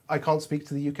I can't speak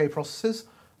to the UK processes,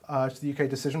 to the UK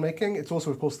decision making. It's also,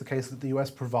 of course, the case that the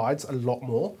US provides a lot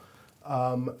more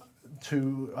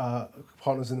to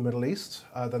partners in the Middle East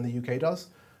than the UK does.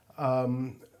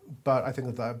 But I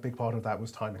think that a big part of that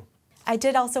was timing. I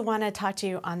did also want to talk to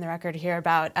you on the record here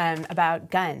about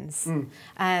guns,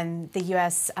 the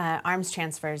U.S. Arms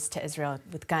transfers to Israel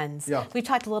with guns. Yeah. We've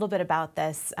talked a little bit about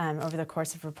this over the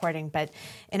course of reporting, but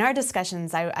in our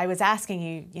discussions, I was asking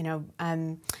you,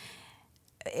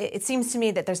 it seems to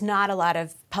me that there's not a lot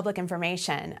of public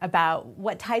information about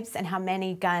what types and how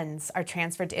many guns are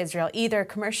transferred to Israel, either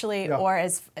commercially or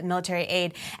as military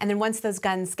aid. And then once those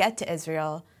guns get to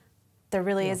Israel, there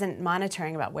really isn't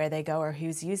monitoring about where they go or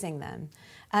who's using them.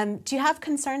 Do you have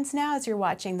concerns now as you're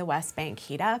watching the West Bank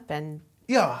heat up?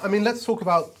 Yeah, I mean, let's talk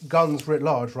about guns writ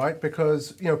large, right?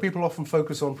 Because, people often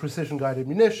focus on precision-guided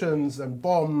munitions and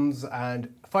bombs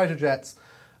and fighter jets,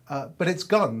 but it's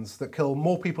guns that kill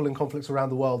more people in conflicts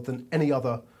around the world than any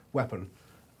other weapon.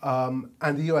 And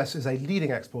the US is a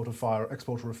leading exporter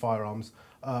of firearms,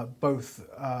 both,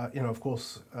 of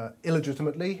course,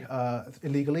 illegitimately,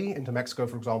 illegally into Mexico,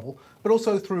 for example, but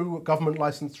also through government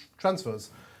license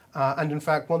transfers. And in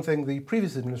fact, one thing the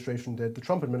previous administration did, the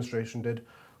Trump administration did,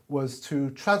 was to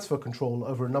transfer control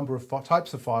over a number of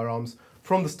types of firearms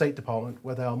from the State Department,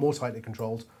 where they are more tightly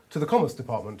controlled, to the Commerce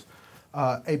Department.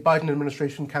 A Biden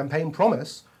administration campaign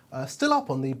promise, still up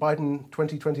on the Biden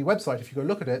 2020 website, if you go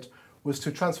look at it, was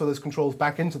to transfer those controls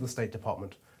back into the State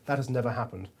Department. That has never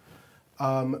happened.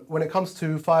 When it comes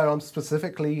to firearms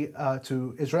specifically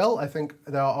to Israel, I think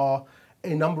there are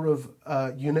a number of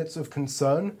units of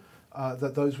concern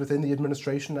that those within the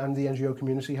administration and the NGO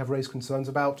community have raised concerns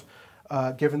about,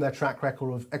 given their track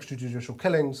record of extrajudicial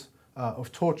killings,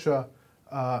 of torture,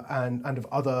 and of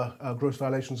other gross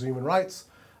violations of human rights.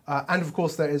 And of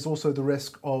course, there is also the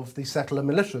risk of the settler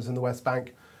militias in the West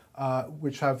Bank,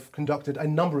 which have conducted a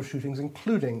number of shootings,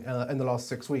 including in the last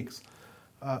 6 weeks.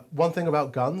 One thing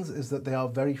about guns is that they are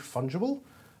very fungible.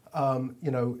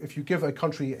 If you give a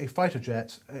country a fighter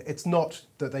jet, it's not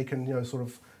that they can, sort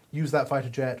of use that fighter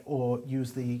jet or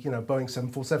use the, Boeing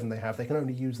 747 they have. They can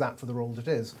only use that for the role that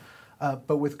it is.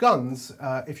 But with guns,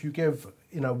 if you give,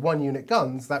 one unit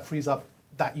guns, that frees up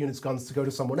that unit's guns to go to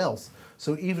someone else.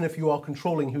 So even if you are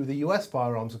controlling who the US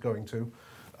firearms are going to,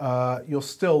 you're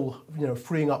still,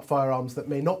 freeing up firearms that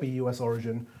may not be US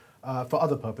origin for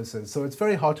other purposes. So it's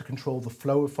very hard to control the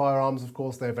flow of firearms, of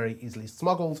course. They're very easily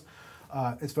smuggled.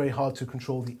 It's very hard to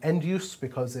control the end use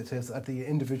because it is at the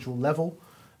individual level.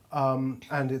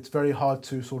 And it's very hard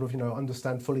to sort of,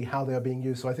 understand fully how they are being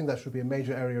used. So I think that should be a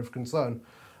major area of concern,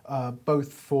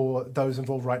 both for those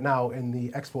involved right now in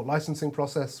the export licensing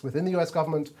process within the US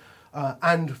government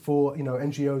and for,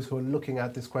 NGOs who are looking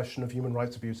at this question of human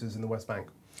rights abuses in the West Bank.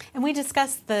 And we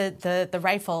discussed the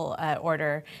rifle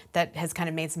order that has kind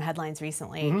of made some headlines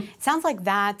recently. Mm-hmm. It sounds like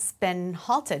that's been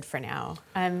halted for now.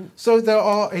 So there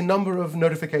are a number of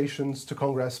notifications to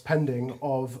Congress pending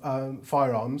of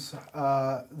firearms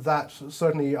that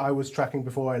certainly I was tracking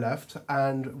before I left,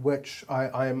 and which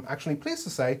I am actually pleased to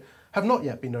say have not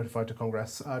yet been notified to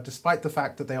Congress, despite the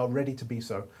fact that they are ready to be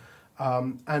so.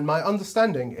 And my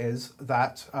understanding is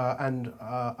that,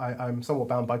 I'm somewhat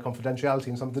bound by confidentiality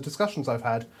in some of the discussions I've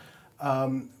had,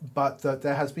 but that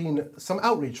there has been some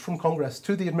outreach from Congress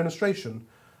to the administration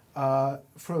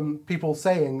from people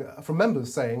saying, from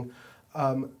members saying,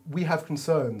 we have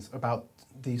concerns about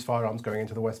these firearms going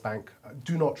into the West Bank.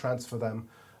 Do not transfer them.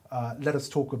 Let us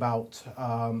talk about,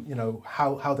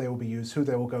 how they will be used, who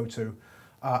they will go to.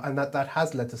 And that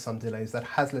has led to some delays, that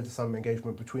has led to some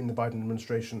engagement between the Biden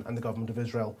administration and the government of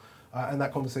Israel, and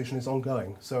that conversation is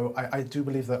ongoing. So I do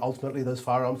believe that ultimately those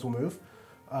firearms will move,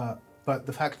 but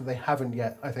the fact that they haven't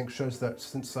yet, I think, shows that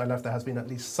since I left there has been at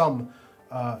least some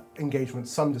engagement,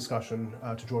 some discussion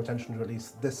to draw attention to at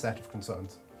least this set of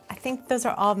concerns. I think those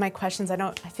are all of my questions.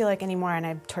 I feel like anymore, and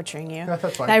I'm torturing you. Yeah,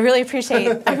 that's fine. And I really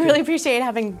appreciate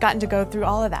having gotten to go through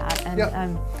all of that.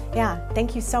 And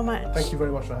thank you so much. Thank you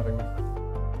very much for having me.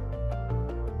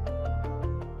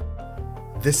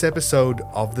 This episode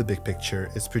of The Big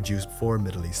Picture is produced for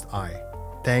Middle East Eye.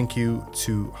 Thank you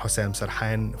to Hossam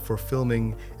Sarhan for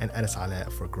filming and Anas Ala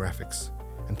for graphics.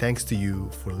 And thanks to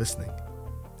you for listening.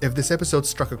 If this episode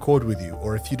struck a chord with you,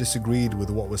 or if you disagreed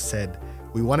with what was said,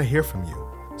 we want to hear from you.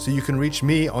 So you can reach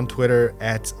me on Twitter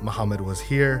at Muhammad Was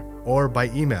Here, or by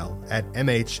email at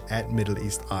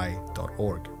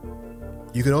mh@middleeasteye.org.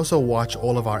 You can also watch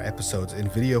all of our episodes in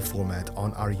video format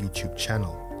on our YouTube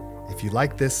channel. If you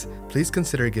like this, please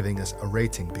consider giving us a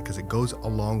rating because it goes a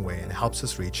long way and helps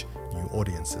us reach new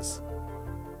audiences.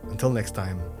 Until next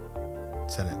time,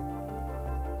 salam.